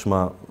gledam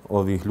očima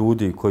ovih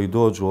ljudi koji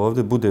dođu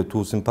ovdje, bude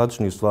tu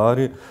simpatičnih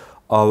stvari,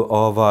 ali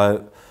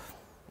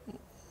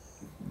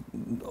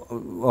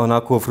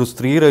onako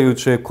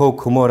frustrirajuće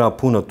koliko mora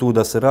puno tu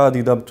da se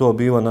radi da bi to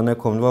bilo na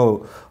nekom nivou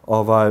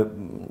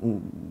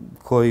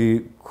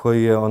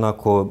koji je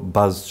onako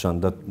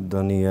bazičan,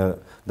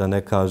 da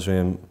ne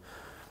kažem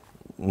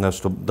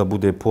nešto da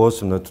bude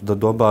posebno, da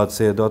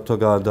dobace do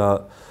toga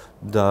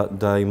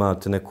da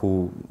imate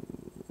neku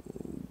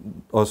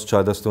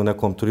osjećaj da ste u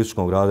nekom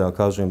turističkom gradu. Ja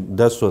kažem,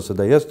 desilo se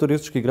da je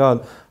turistički grad,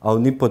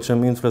 ali ni po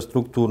čem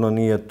infrastrukturno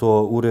nije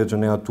to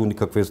uređeno, nema tu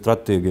nikakve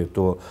strategije.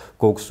 To,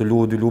 koliko su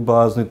ljudi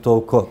ljubazni,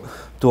 toliko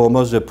to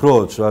može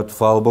proći.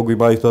 Hvala Bogu,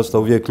 ima ih dosta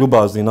uvijek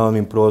ljubazni na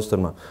ovim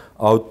prostorima.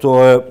 Ali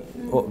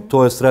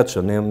to je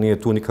sreća,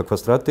 nije tu nikakva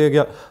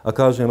strategija. A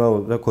kažem,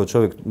 evo, rekao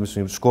čovjek,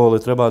 mislim, škole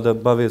treba da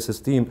bave se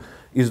s tim.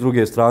 I s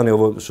druge strane,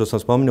 ovo što sam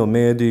spomenuo,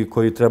 mediji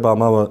koji treba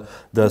malo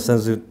da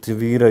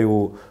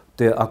senzitiviraju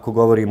te, ako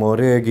govorimo o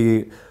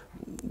regiji,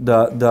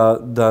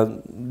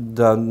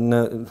 da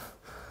ne...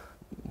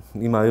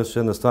 Ima još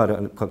jedna stvar,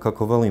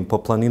 kako volim, po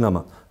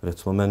planinama.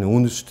 Recimo, meni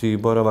uništi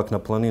boravak na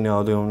planini,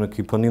 a da imam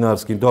neki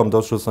planinarski dom,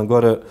 došao sam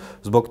gore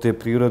zbog te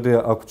prirode.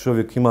 Ako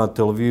čovjek ima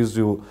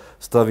televiziju,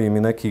 stavi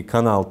mi neki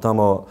kanal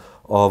tamo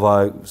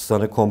sa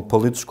nekom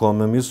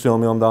političkom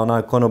emisijom i onda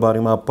onaj konobar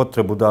ima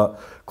potrebu da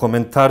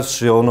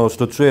komentarše ono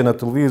što čuje na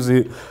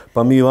televiziji,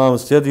 pa mi vam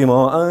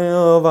sjedimo,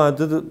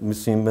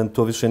 mislim, meni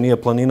to više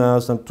nije planina,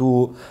 ja sam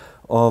tu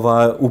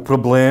u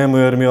problemu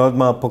jer mi je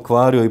odmah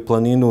pokvario i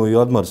planinu i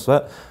odmor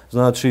sve.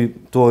 Znači,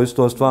 to je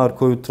isto stvar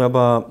koju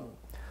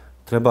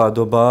treba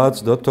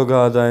dobaciti do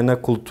toga da je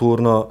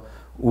nekulturno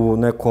u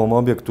nekom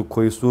objektu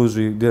koji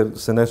služi gdje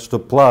se nešto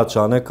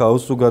plaća, neka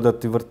usluga da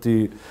ti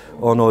vrti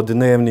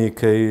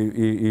dnevnike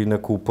i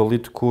neku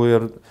politiku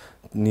jer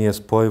nije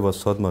spojivo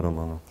s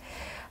odmorom.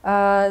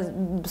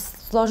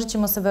 Složit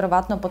ćemo se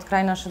verovatno pod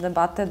kraj naše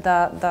debate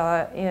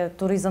da je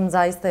turizam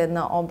zaista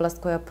jedna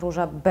oblast koja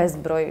pruža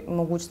bezbroj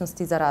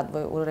mogućnosti za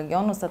razvoj u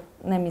regionu. Sad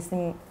ne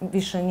mislim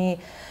više ni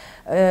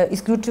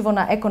isključivo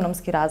na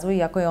ekonomski razvoj,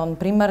 iako je on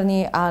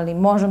primarni, ali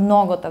može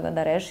mnogo toga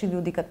da reši.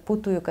 Ljudi kad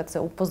putuju, kad se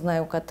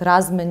upoznaju, kad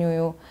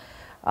razmenjuju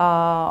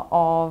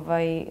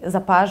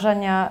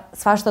zapažanja,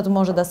 svašta to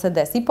može da se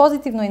desi, i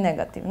pozitivno i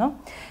negativno.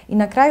 I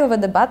na kraju ove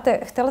debate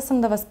htjela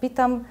sam da vas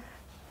pitam,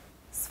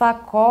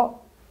 svako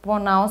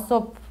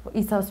ponaosob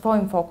i sa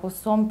svojim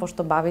fokusom,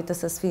 pošto bavite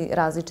se svi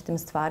različitim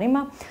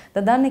stvarima,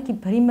 da da neki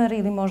primer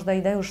ili možda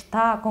ideju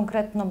šta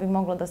konkretno bi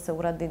moglo da se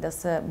uradi, da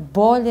se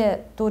bolje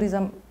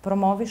turizam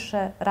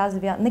promoviše,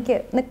 razvija,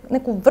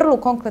 neku vrlo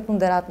konkretnu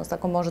delatnost,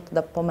 ako možete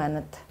da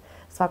pomenete.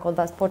 Svako od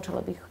vas,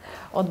 počela bih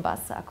od vas.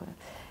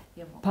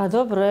 Pa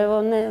dobro,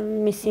 evo,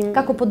 mislim...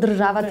 Kako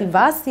podržavati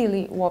vas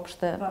ili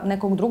uopšte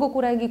nekog drugog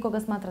u regiji koga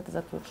smatrate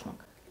za ključnog?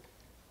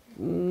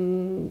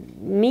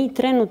 Mi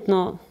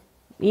trenutno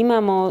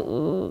imamo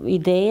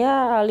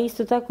ideja, ali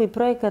isto tako i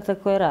projekata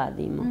koje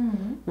radimo.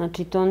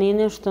 Znači, to nije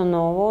nešto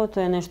novo,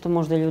 to je nešto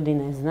možda ljudi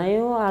ne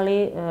znaju,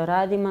 ali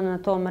radimo na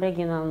tom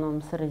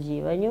regionalnom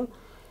sarađivanju.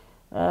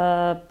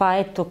 Pa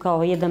eto,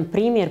 kao jedan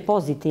primjer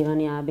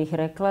pozitivan, ja bih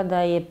rekla, da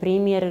je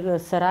primjer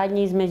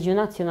saradnje između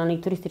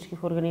nacionalnih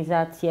turističkih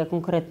organizacija,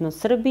 konkretno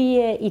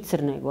Srbije i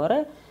Crne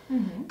Gore,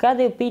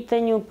 kada je u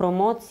pitanju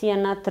promocija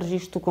na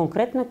tržištu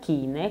konkretno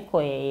Kine,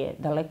 koje je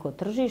daleko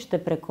tržište,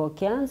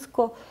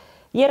 prekookeansko,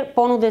 jer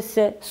ponude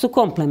su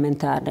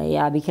komplementarne,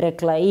 ja bih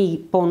rekla, i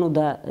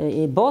ponuda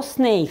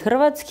Bosne i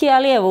Hrvatske,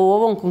 ali evo u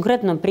ovom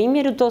konkretnom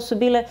primjeru to su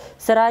bile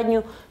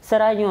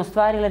saradnju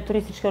ostvarile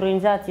turističke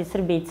organizacije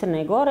Srbije i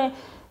Crne Gore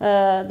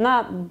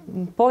na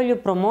polju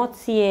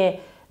promocije,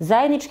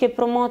 zajedničke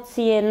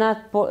promocije na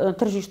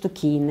tržištu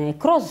Kine.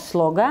 Kroz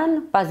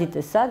slogan,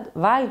 pazite sad,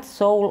 Wild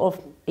Soul of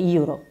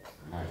Europe.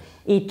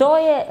 I to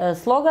je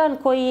slogan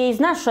koji je iz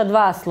naša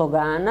dva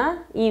slogana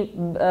i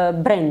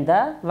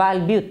brenda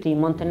Wild Beauty,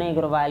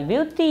 Montenegro Wild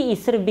Beauty, i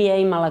Srbija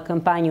je imala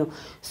kampanju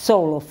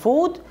Soul of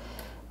Food,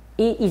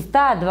 i iz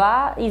ta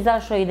dva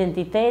izašao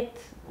identitet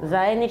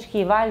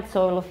zajednički Wild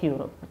Soil of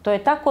Europe. To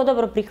je tako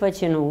dobro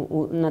prihvaćeno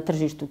na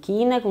tržištu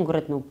Kine,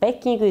 konkretno u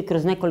Pekingu i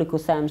kroz nekoliko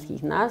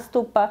sajamskih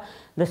nastupa,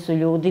 da su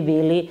ljudi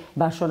bili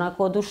baš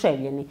onako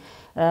oduševljeni.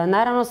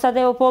 Naravno, sad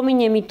evo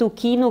pominjem i tu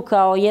Kinu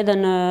kao jedan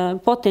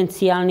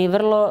potencijalni,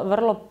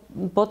 vrlo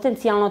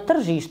potencijalno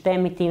tržište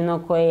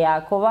emitivno koje je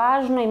jako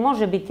važno i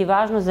može biti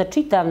važno za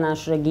čitav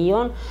naš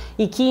region,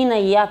 i Kina,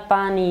 i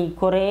Japan, i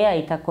Koreja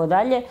i tako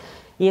dalje,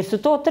 jer su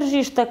to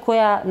tržišta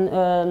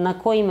na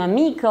kojima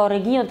mi kao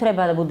region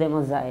treba da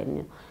budemo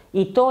zajedno.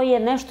 I to je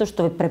nešto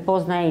što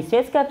prepoznaje i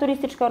Svjetska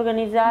turistička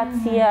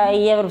organizacija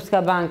i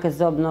Evropska banka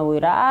za obnovu i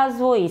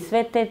razvoj i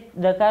sve te,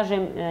 da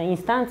kažem,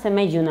 instance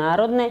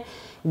međunarodne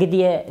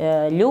gdje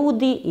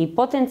ljudi i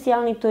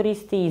potencijalni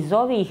turisti iz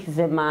ovih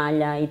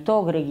zemalja i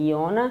tog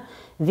regiona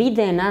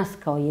vide nas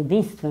kao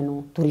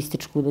jedinstvenu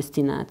turističku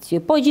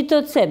destinaciju. Pođite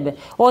od sebe,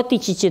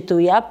 otići ćete u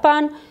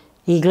Japan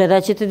i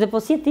gledat ćete da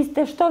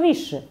posjetite što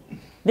više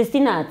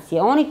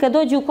destinacije. Oni kad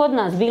dođu kod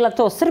nas, bila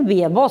to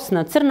Srbija,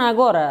 Bosna, Crna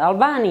Gora,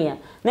 Albanija,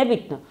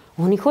 nebitno,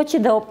 oni hoće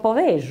da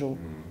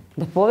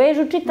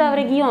povežu čitav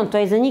region, to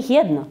je za njih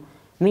jedno.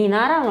 Mi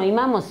naravno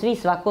imamo svi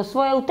svako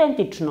svoje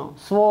autentično,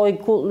 svoje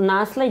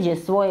nasleđe,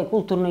 svoje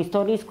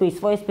kulturno-istorijsko i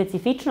svoje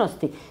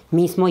specifičnosti.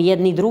 Mi smo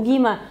jedni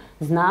drugima,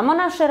 znamo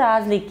naše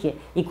razlike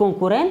i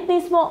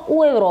konkurentni smo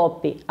u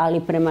Evropi, ali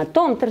prema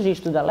tom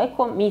tržištu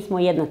daleko mi smo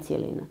jedna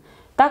cijelina.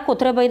 Tako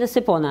treba i da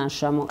se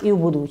ponašamo i u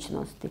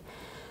budućnosti.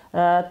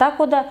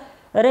 Tako da,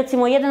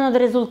 recimo, jedan od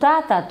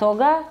rezultata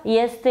toga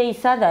jeste i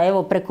sada,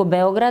 evo, preko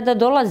Beograda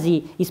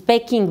dolazi iz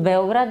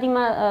Peking-Beograd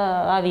ima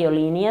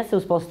aviolinija, se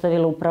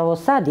uspostavila upravo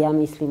sad, ja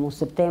mislim, u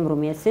septembru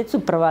mjesecu,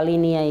 prva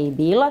linija je i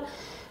bila,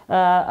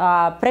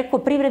 a preko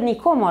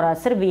privrednih komora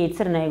Srbije i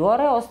Crne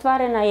Gore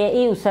ostvarena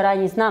je i u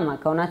saradnji s nama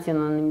kao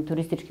nacionalnim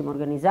turističkim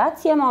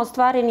organizacijama,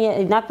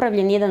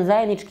 napravljen jedan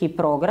zajednički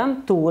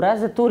program tura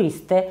za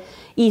turiste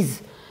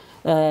iz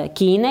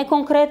Kine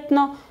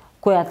konkretno,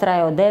 koja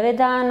traje od 9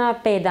 dana,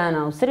 5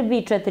 dana u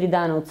Srbiji, 4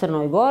 dana u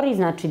Crnoj Gori,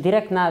 znači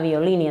direktna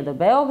aviolinija do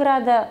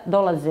Beograda,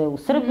 dolaze u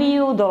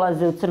Srbiju,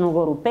 dolaze u Crnu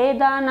Goru 5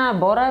 dana,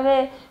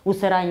 borave u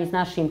saradnji s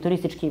našim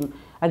turističkim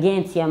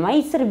agencijama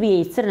iz Srbije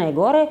i iz Crne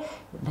Gore,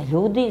 da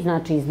ljudi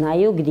znači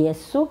znaju gdje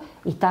su,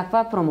 i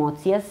takva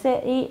promocija se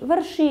i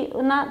vrši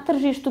na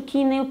tržištu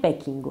Kine i u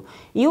Pekingu.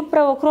 I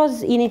upravo kroz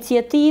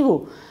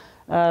inicijativu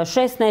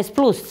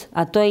 16+,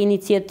 a to je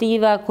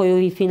inicijativa koju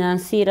i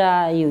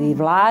finansiraju i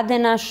vlade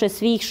naše,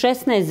 svih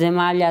 16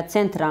 zemalja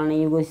centralne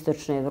i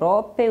jugoistočne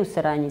Evrope u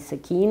saradnji sa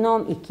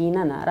Kinom, i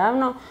Kina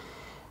naravno,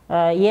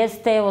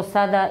 jeste evo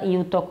sada i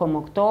u tokom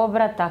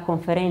oktobra ta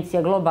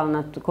konferencija,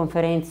 globalna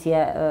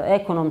konferencija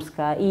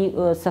ekonomska i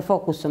sa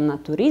fokusom na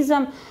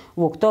turizam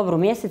u oktobru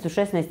mjesecu,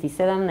 16. i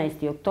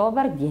 17.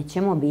 oktobar, gdje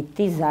ćemo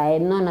biti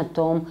zajedno na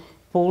tom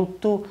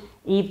pultu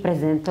i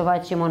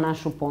prezentovat ćemo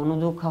našu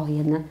ponudu kao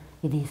jedna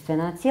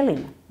jedinstvena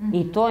cijelina.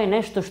 I to je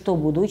nešto što u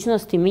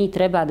budućnosti mi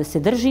treba da se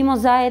držimo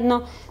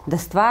zajedno, da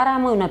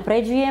stvaramo i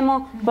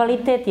unapređujemo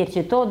kvalitet, jer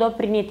će to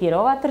doprinijeti, jer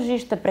ova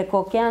tržišta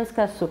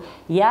prekookeanska su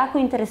jako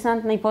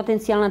interesantna i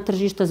potencijalna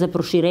tržišta za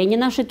proširenje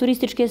naše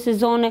turističke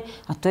sezone,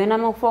 a to je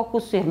nama u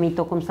fokusu, jer mi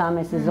tokom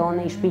same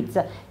sezone i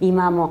špica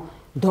imamo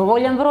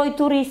dovoljan broj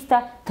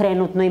turista,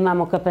 trenutno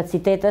imamo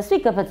kapaciteta,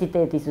 svi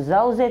kapaciteti su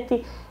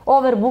zauzeti,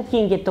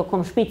 overbooking je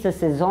tokom špica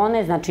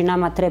sezone, znači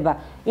nama treba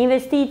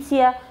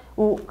investicija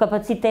u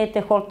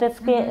kapacitete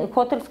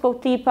hotelskog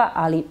tipa,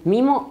 ali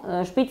mimo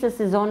špica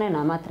sezone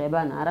nama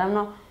treba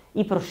naravno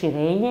i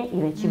proširenje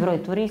i veći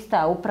broj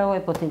turista, a upravo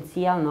je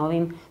potencijal na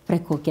ovim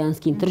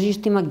prekookeanskim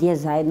tržištima gdje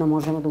zajedno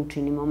možemo da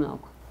učinimo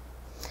mnogo.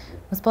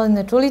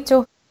 Gospodine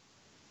Čuliću?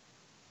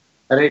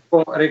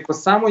 Rekao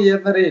samo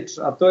jedna reč,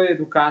 a to je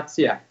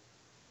edukacija.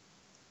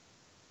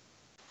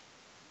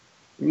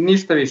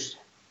 Ništa više.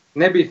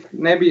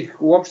 Ne bih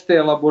uopšte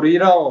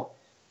elaborirao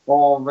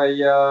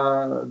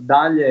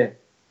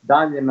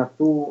dalje na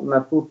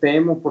tu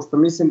temu, pošto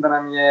mislim da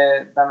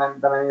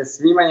nam je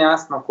svima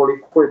jasno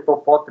koliko je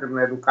to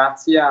potrebna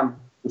edukacija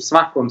u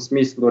svakom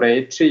smislu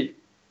reči,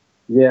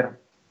 jer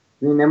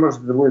vi ne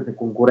možete da budete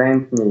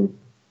konkurentni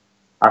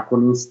ako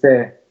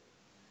niste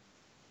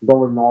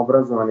dovoljno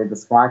obrazovani da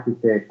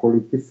shvatite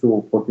koliki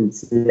su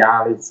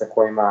potencijali sa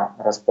kojima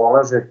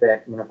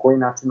raspolažete i na koji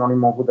način oni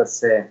mogu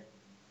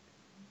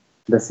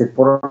da se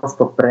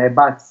prosto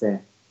prebace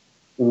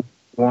u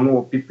onu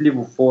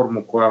opipljivu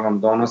formu koja vam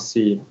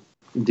donosi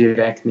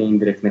direktne i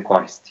indirektne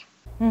koristi.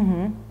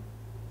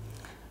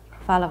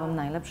 Hvala vam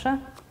najlepše.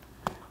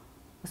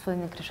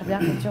 Gospodine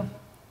Krišavljakiću.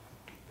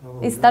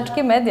 Iz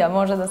tačke medija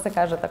može da se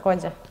kaže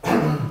također.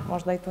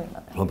 Možda i tu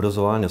imate.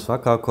 Obrazovanje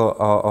svakako,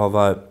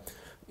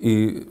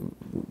 i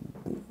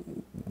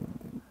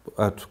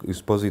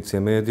iz pozicije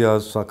medija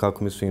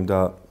svakako mislim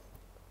da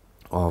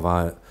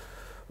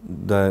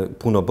je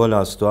puno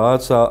bolja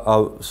situacija,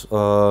 a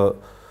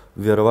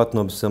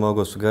vjerovatno bi se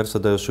moglo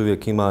sugerisati da još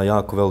uvijek ima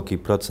jako veliki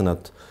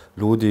procenat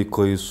ljudi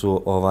koji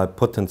su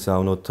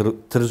potencijalno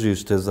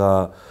tržište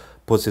za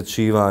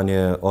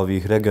posjećivanje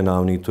ovih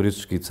regionalnih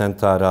turističkih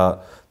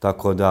centara,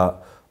 tako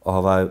da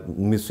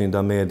mislim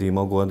da mediji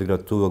mogu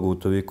odigrati ulogu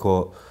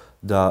toliko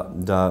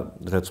da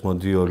recimo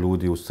dio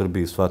ljudi u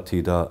Srbiji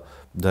shvati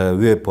da je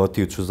lijepo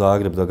otići u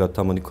Zagreb, da ga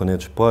tamo niko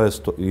neće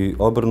pojesti i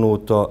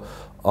obrnuto.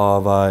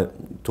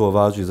 To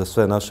važi za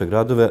sve naše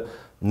gradove.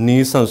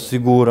 Nisam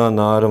siguran,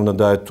 naravno,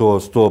 da je to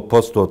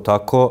 100%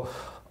 tako.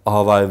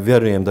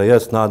 Vjerujem da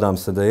jest, nadam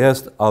se da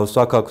jest, ali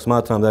svakako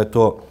smatram da je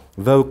to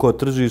veliko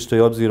tržište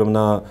i obzirom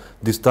na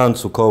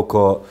distancu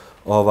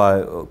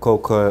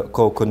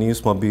koliko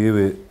nismo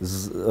bili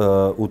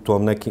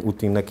u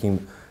tim nekim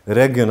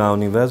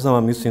regionalnim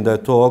vezama, mislim da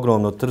je to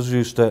ogromno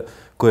tržište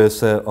koje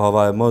se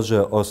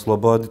može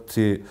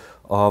osloboditi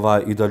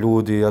i da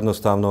ljudi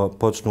jednostavno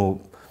počnu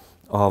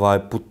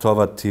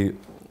putovati.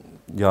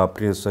 Ja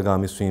prije svega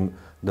mislim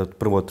da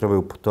prvo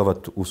trebaju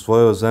putovati u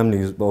svojoj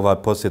zemlji,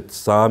 posjetiti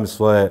sami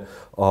svoje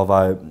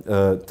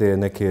te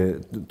neke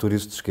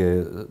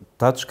turističke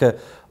tačke,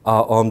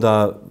 a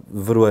onda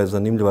vrlo je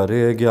zanimljiva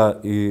regija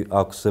i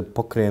ako se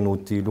pokrenu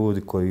ti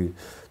ljudi koji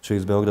će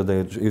iz Beograda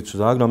ići u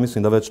Zagreb,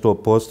 mislim da već to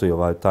postoji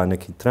taj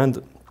neki trend.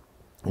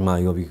 Ima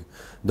i ovih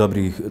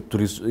dobrih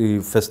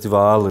i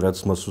festivali,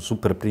 recimo su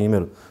super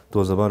primjer,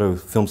 to zaboravaju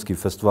filmski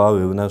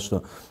festivali ili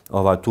nešto.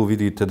 Tu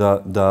vidite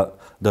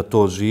da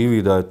to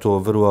živi, da je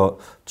to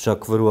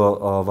čak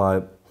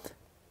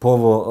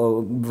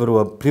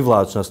vrlo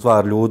privlačna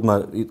stvar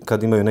ljudima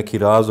kad imaju neki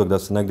razlog da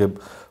se negdje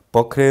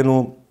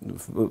pokrenu.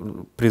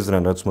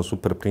 Prizren, recimo,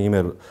 super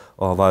primjer,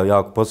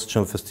 jako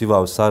posjećam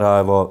festival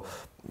Sarajevo,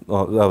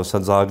 evo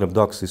sad Zagreb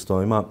Doks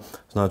isto ima.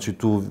 Znači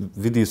tu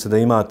vidi se da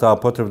ima ta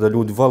potreba da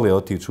ljudi vole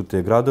otići u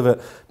te gradove.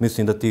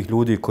 Mislim da tih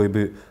ljudi koji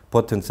bi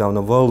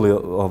potencijalno volili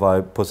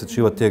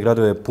posjećivati te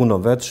gradove je puno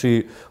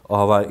veći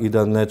i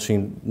da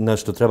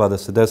nešto treba da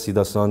se desi,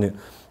 da se oni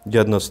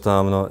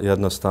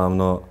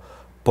jednostavno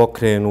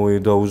pokrenu i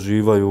da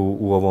uživaju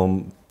u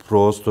ovom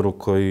prostoru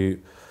koji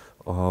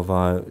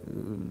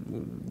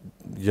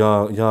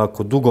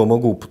jako dugo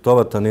mogu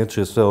putovati, a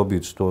neće sve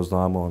obići, to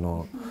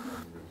znamo.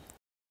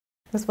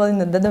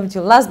 Gospodine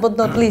Dedoviću, last but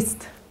not least.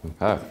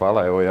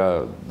 Hvala. Evo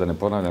ja, da ne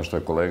ponavljam što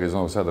je kolega iz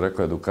Novog Sada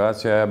rekao,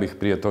 edukacija, ja bih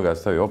prije toga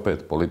stavio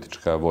opet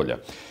politička volja.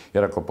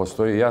 Jer ako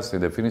postoji jasna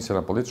i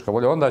definisana politička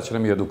volja, onda će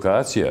nam i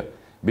edukacija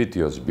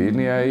biti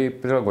ozbiljnija i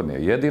prilagodnija.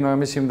 Jedino, ja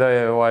mislim da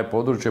je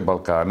područje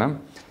Balkana,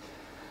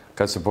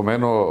 kad se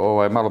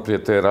pomenuo malo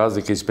prije te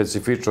razlike i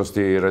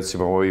specifičnosti,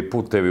 recimo ovi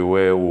putevi u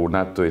EU,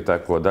 NATO i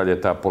tako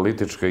dalje, ta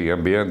politička i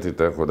ambijent i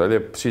tako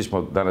dalje, svi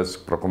smo danas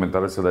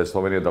prokomentarisali da je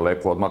Slovenija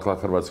daleko odmakla,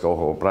 Hrvatska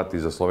prati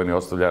za Sloveniju,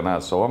 ostavlja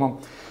nas ovamo.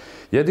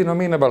 Jedino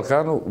mi na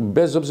Balkanu,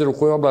 bez obzira u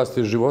kojoj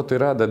oblasti života i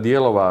rada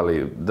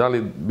djelovali, da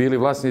li bili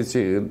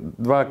vlasnici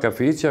dva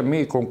kafića,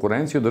 mi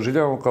konkurenciju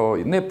doživljavamo kao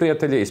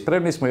neprijatelje i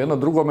spremni smo jedno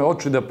drugome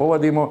oči da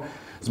povadimo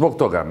zbog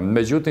toga.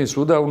 Međutim,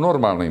 svuda u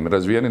normalnim,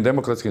 razvijenim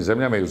demokratskim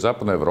zemljama i u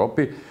zapadnoj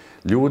Evropi,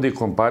 ljudi,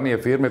 kompanije,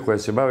 firme koje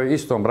se bave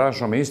istom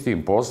branšom i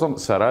istim poslom,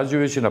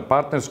 sarađujući na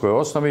partnerskoj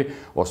osnovi,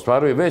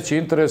 ostvaruju veći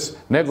interes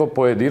nego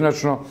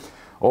pojedinačno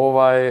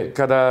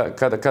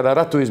kada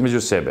ratuju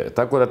između sebe.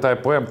 Tako da taj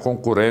pojam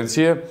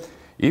konkurencije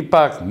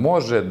ipak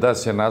može da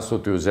se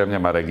nasuti u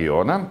zemljama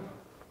regiona.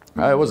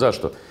 A evo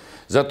zašto?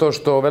 Zato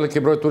što veliki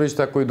broj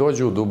turista koji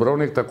dođu u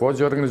Dubrovnik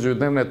također organizuju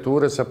dnevne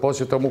ture sa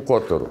posjetom u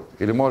Kotoru.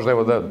 Ili možda,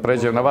 evo da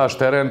pređem na vaš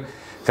teren,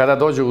 kada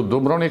dođu u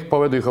Dubrovnik,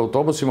 povedu ih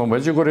autobusima u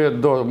Međugorje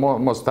do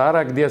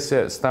Mostara, gdje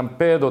se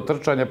stampedo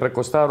trčanja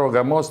preko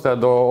Staroga mosta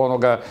do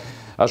onoga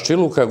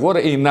Ašiluka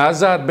gore i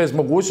nazad, bez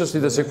mogućnosti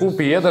da se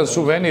kupi jedan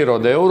suvenir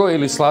od euro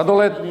ili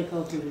sladoled.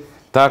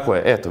 Tako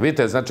je, eto,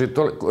 vidite, znači,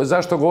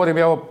 zašto govorim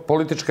ja o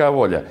politička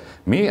volja?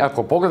 Mi,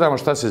 ako pogledamo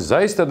šta se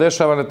zaista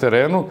dešava na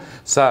terenu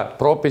sa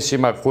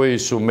propisima koji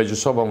su među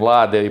sobom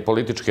vlade i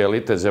političke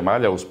elite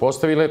zemalja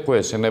uspostavile,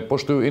 koje se ne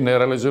poštuju i ne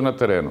realizuju na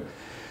terenu.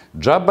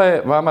 Džaba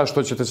je vama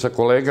što ćete sa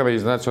kolegama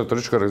iz Nacionalne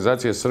turističke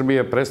organizacije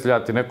Srbije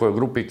predstavljati nekoj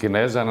grupi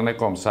Kineza na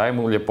nekom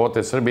sajmu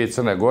ljepote Srbije i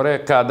Crne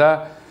Gore,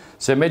 kada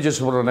se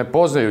međusobno ne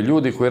poznaju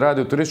ljudi koji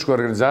rade u turističkoj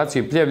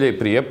organizaciji Pljevlje i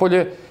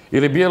Prijepolje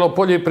ili Bijelo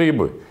Polje i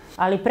Priboj.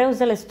 Ali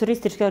preuzele su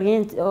turističke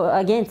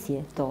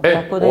agencije to,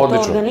 tako da je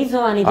to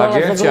organizovani dolaz za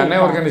agencija,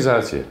 ne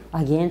organizacije.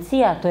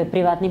 Agencija, to je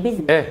privatni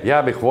biznis.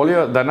 Ja bih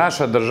volio da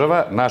naša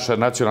država, naša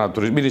nacionalna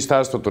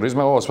ministarstvo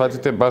turizma, ovo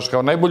shvatite baš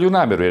kao najbolju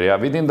namjeru, jer ja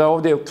vidim da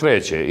ovdje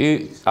kreće,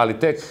 ali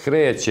tek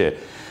kreće.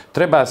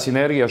 Treba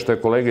sinergija, što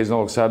je kolega iz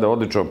Novog Sada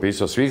odlično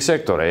opisao, svih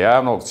sektora,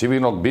 javnog,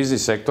 civilnog,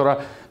 biznis sektora,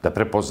 da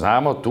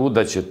prepoznamo tu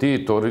da će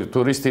ti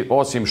turisti,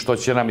 osim što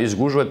će nam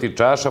izgužvati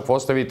čašaf,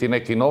 ostaviti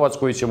neki novac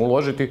koji ćemo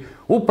uložiti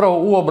upravo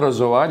u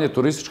obrazovanje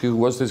turističkih i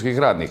ugostiteljskih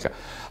radnika.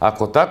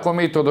 Ako tako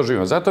mi to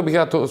doživimo. Zato bih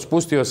ja to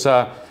spustio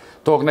sa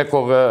tog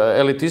nekog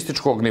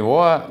elitističkog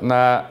nivoa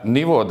na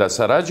nivo da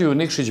sarađuju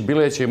Nikšić,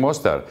 Bileće i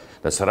Mostar,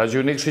 da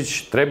sarađuju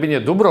Nikšić, Trebinje,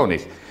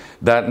 Dubrovnik,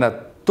 da na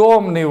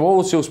tom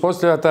nivou se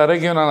uspostavlja ta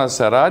regionalna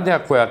saradnja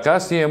koja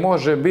kasnije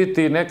može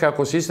biti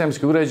nekako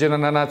sistemski uređena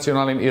na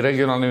nacionalnim i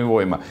regionalnim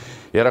nivoima.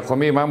 Jer ako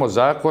mi imamo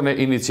zakone,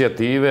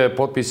 inicijative,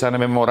 potpisane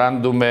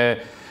memorandume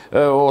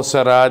o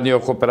saradnji, o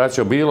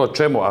kooperaciji, o bilo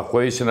čemu, a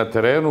koji se na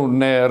terenu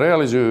ne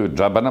realizuju,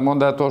 džaba nam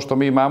onda to što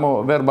mi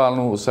imamo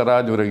verbalnu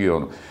saradnju u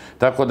regionu.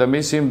 Tako da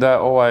mislim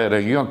da ovaj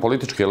region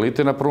političke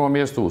elite na prvom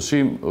mjestu u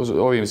svim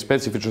ovim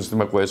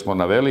specifičnostima koje smo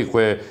naveli,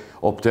 koje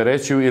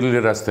opterećuju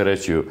ili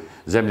rasterećuju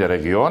zemlje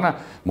regiona,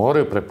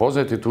 moraju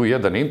prepoznati tu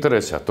jedan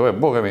interes, a to je,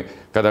 boga mi,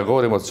 kada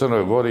govorimo o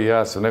Crnoj Gori,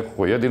 ja sam neko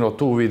ko jedino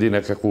tu vidi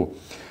nekakvu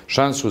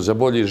šansu za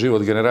bolji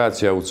život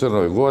generacija u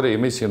Crnoj Gori i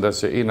mislim da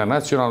se i na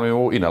nacionalnom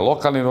nivou, i na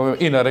lokalnim nivou,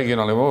 i na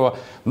regionalnim nivou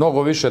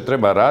mnogo više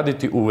treba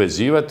raditi,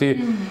 uvezivati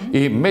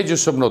i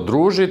međusobno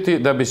družiti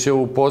da bi se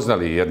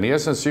upoznali. Jer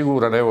nijesam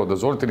siguran, evo,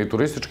 dozvolite ni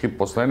turistički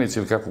poslenici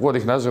ili kako god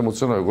ih nazovemo u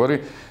Crnoj Gori,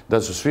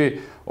 da su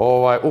svi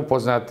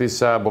upoznati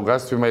sa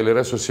bogatstvima ili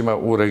resursima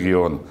u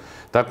regionu.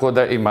 Tako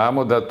da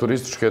imamo da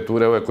turističke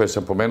ture, ove koje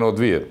sam pomenuo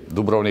dvije,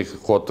 Dubrovnik,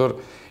 Kotor,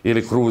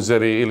 ili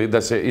kruzeri, ili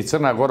da se i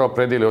Crna Gora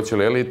opredijeli hoće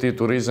li eliti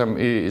turizam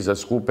i za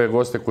skupe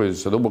goste koji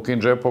su sa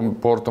dubokim džepom,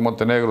 Porto,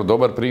 Montenegro,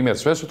 dobar primjer,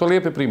 sve su to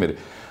lijepi primjeri.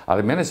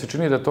 Ali mene se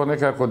čini da to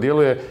nekako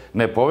djeluje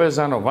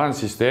nepovezano, van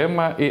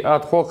sistema i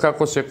ad hoc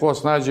kako se ko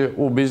snađe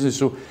u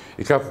biznisu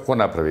i kako ko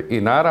napravi.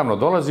 I naravno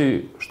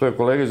dolazi, što je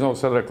kolega iz Novog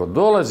Sada rekao,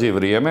 dolazi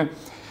vrijeme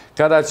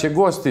kada će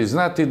gosti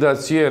znati da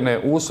cijene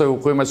uslove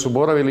u kojima su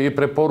boravili i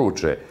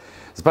preporuče.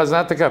 Pa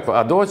znate kako,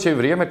 a doće i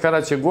vrijeme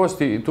kada će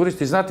gosti i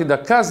turisti znati da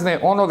kazne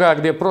onoga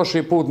gdje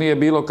prošli put nije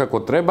bilo kako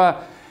treba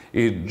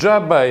i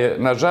džaba je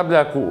na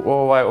žabljaku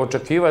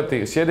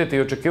očekivati, sjediti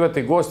i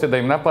očekivati goste da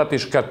im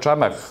naplatiš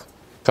kačamak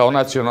kao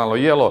nacionalno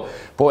jelo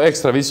po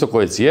ekstra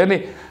visokoj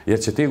cijeni, jer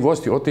će ti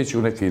gosti otići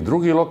u neki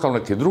drugi lokal,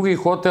 neki drugi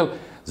hotel,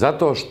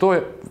 zato što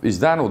je iz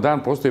dana u dan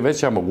postoji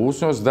veća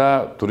mogućnost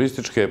da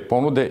turističke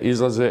ponude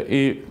izlaze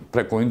i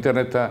preko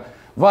interneta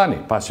vani,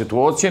 pa se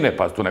tu ocjene,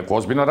 pa tu neko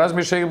ozbiljno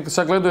razmišlja i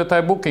sagleduje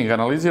taj booking,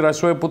 analizira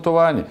svoje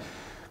putovanje.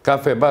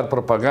 Kafe, bar,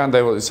 propaganda,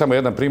 evo samo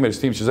jedan primjer, s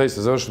tim će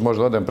zaista završiti,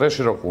 možda odem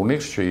preširoko, u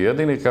Nikšiću je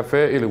jedini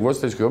kafe ili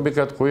ugostiteljski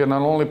objekat koji je na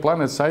Lonely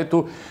Planet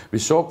sajtu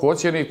visoko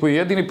ocjeni i koji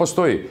jedini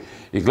postoji.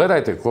 I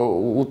gledajte,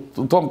 u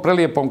tom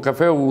prelijepom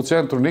kafeu u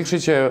centru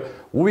Nikšića je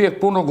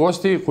uvijek puno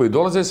gosti koji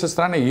dolaze sa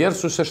strane jer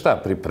su se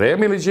šta,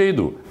 pripremili gdje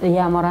idu.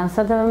 Ja moram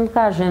sad da vam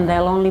kažem da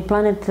je Lonely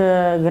Planet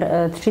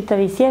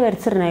čitavi sjever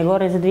Crne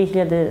Gore za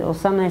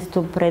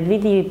 2018.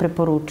 predvidio i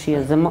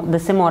preporučio da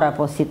se mora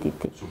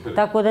posjetiti.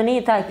 Tako da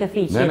nije taj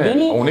kafić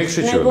jedini, u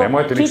Nikšiću, nego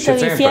nemojte, Nikšić je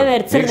čitavi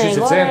sjever Crne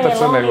Gore,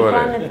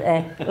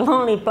 Crne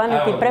Lonely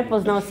Planet je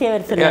prepoznao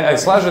sjever Crne Gore.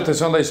 Slažete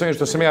se onda i s ovim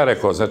što sam ja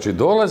rekao, znači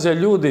dolaze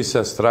ljudi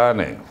sa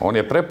strane, on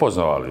je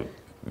prepoznao, ali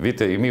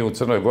vidite i mi u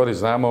Crnoj Gori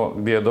znamo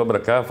gdje je dobra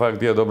kafa,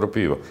 gdje je dobro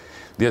pivo.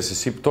 Gdje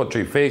se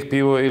toči fake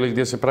pivo ili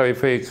gdje se pravi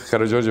fake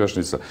Karađorđeva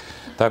šnicla.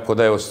 Tako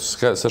da evo,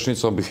 sa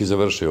šniclom bih i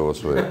završio ovo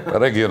svoje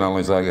regionalno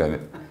izlaganje.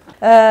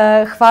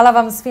 Hvala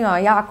vam svima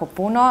jako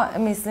puno.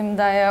 Mislim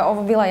da je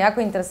ovo bila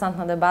jako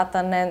interesantna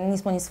debata.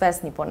 Nismo ni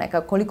svesni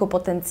ponekad koliko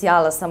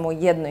potencijala samo u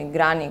jednoj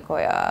grani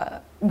koja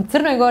u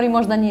Crnoj Gori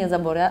možda nije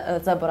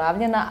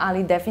zaboravljena,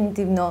 ali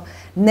definitivno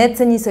ne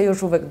ceni se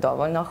još uvek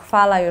dovoljno.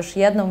 Hvala još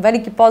jednom.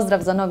 Veliki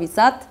pozdrav za Novi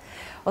Sad.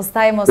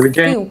 Ostajemo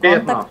svi u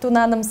kontaktu,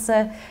 nadam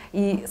se,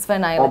 i sve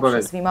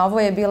najlepše svima. Ovo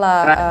je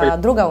bila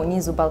druga u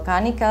nizu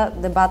Ballkanica,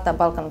 debata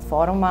Balkan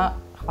foruma.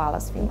 Hvala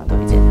svima.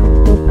 Doviđenja.